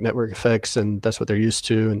because of like network effects, and that's what they're used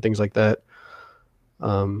to and things like that.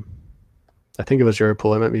 I think it was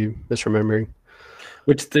Europool. I might be misremembering.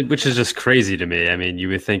 Which is just crazy to me. I mean, you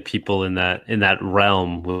would think people in that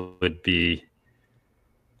realm would be,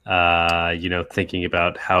 thinking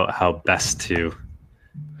about how best to.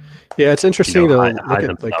 Yeah, it's interesting to hide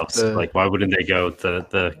themselves. Like, why wouldn't they go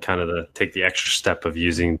take the extra step of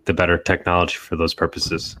using the better technology for those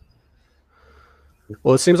purposes?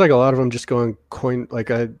 Well, it seems like a lot of them just go on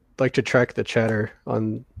the like to track the chatter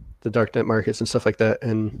on the darknet markets and stuff like that,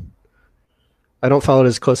 and I don't follow it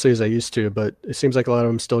as closely as I used to, but it seems like a lot of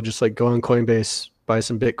them still just like go on Coinbase, buy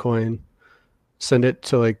some Bitcoin, send it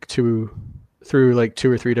to like through like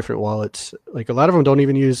 2 or 3 different wallets. Like a lot of them don't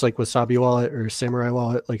even use like Wasabi wallet or Samurai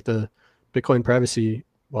wallet, like the Bitcoin privacy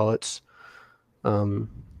wallets. And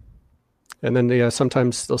then yeah,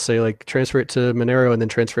 sometimes they'll say like transfer it to Monero and then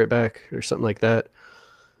transfer it back or something like that.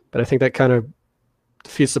 But I think that kind of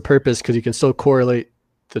defeats the purpose because you can still correlate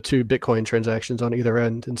the 2 Bitcoin transactions on either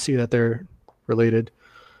end and see that they're related.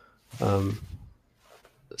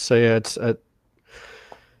 So yeah,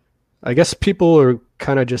 I guess people are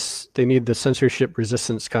kind of just, they need the censorship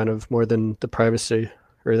resistance kind of more than the privacy,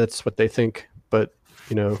 or that's what they think. But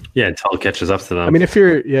yeah, until it catches up to them. I mean, if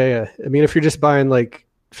you're I mean, if you're just buying like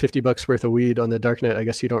 $50 worth of weed on the darknet, I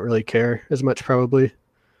guess you don't really care as much probably.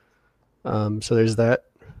 So there's that.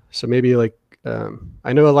 So maybe like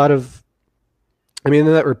I know a lot of, I mean,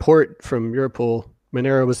 in that report from Europool,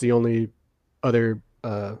 Monero was the only other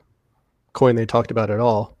coin they talked about at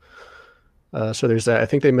all. So there's that. I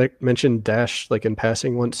think they mentioned Dash like in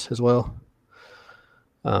passing once as well.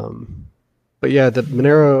 But yeah, the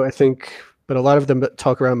Monero, I think, but a lot of the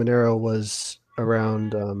talk around Monero was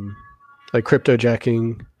around like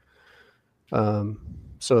cryptojacking.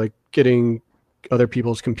 So like getting other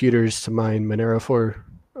people's computers to mine Monero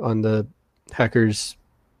on the hackers'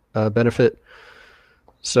 benefit.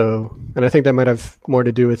 So, and I think that might have more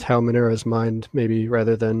to do with how Monero is mined, maybe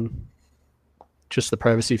rather than just the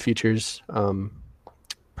privacy features.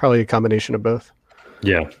 Probably a combination of both.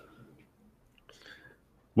 Yeah.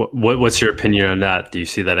 What's your opinion on that? Do you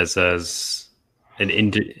see that as an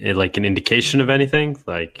indication of anything?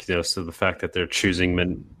 Like, so the fact that they're choosing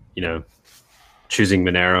Monero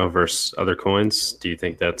versus other coins, do you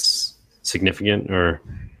think that's significant? Or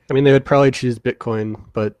I mean, they would probably choose Bitcoin,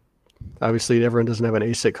 but obviously everyone doesn't have an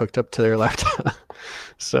ASIC hooked up to their laptop.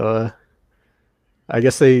 So I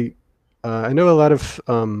guess I know a lot of,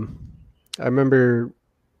 I don't remember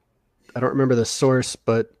the source,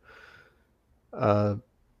 but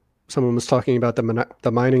someone was talking about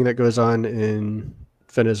the mining that goes on in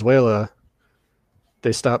Venezuela.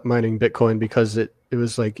 They stopped mining Bitcoin because it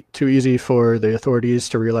was like too easy for the authorities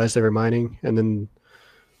to realize they were mining, and then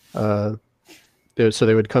so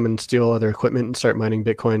they would come and steal all their equipment and start mining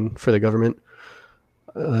Bitcoin for the government.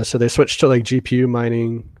 So they switched to like GPU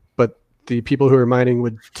mining, but the people who are mining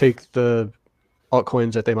would take the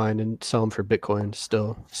altcoins that they mined and sell them for Bitcoin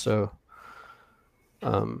still. So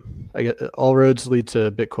I get all roads lead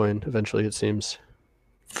to Bitcoin eventually, it seems.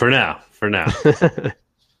 For now. For now,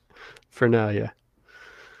 yeah.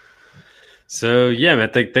 So yeah,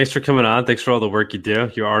 man, thanks for coming on. Thanks for all the work you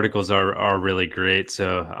do. Your articles are really great.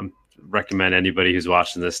 So I recommend anybody who's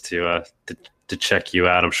watching this to check you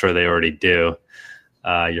out. I'm sure they already do.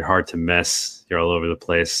 You're hard to miss. You're all over the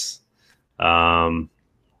place. Yeah,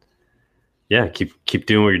 keep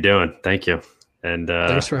doing what you're doing. Thank you. And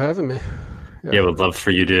thanks for having me. Yeah, would love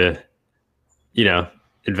for you to,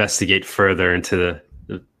 investigate further into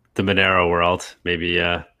the Monero world. Maybe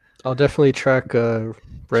I'll definitely track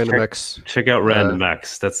RandomX. Check out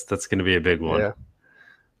RandomX. That's going to be a big one. Yeah.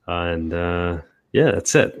 And yeah,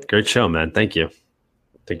 that's it. Great show, man. Thank you.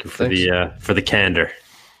 Thank you for the candor.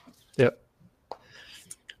 Yep.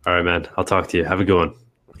 All right, man. I'll talk to you. Have a good one.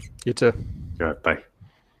 You too. All right. Bye.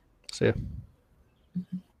 See ya.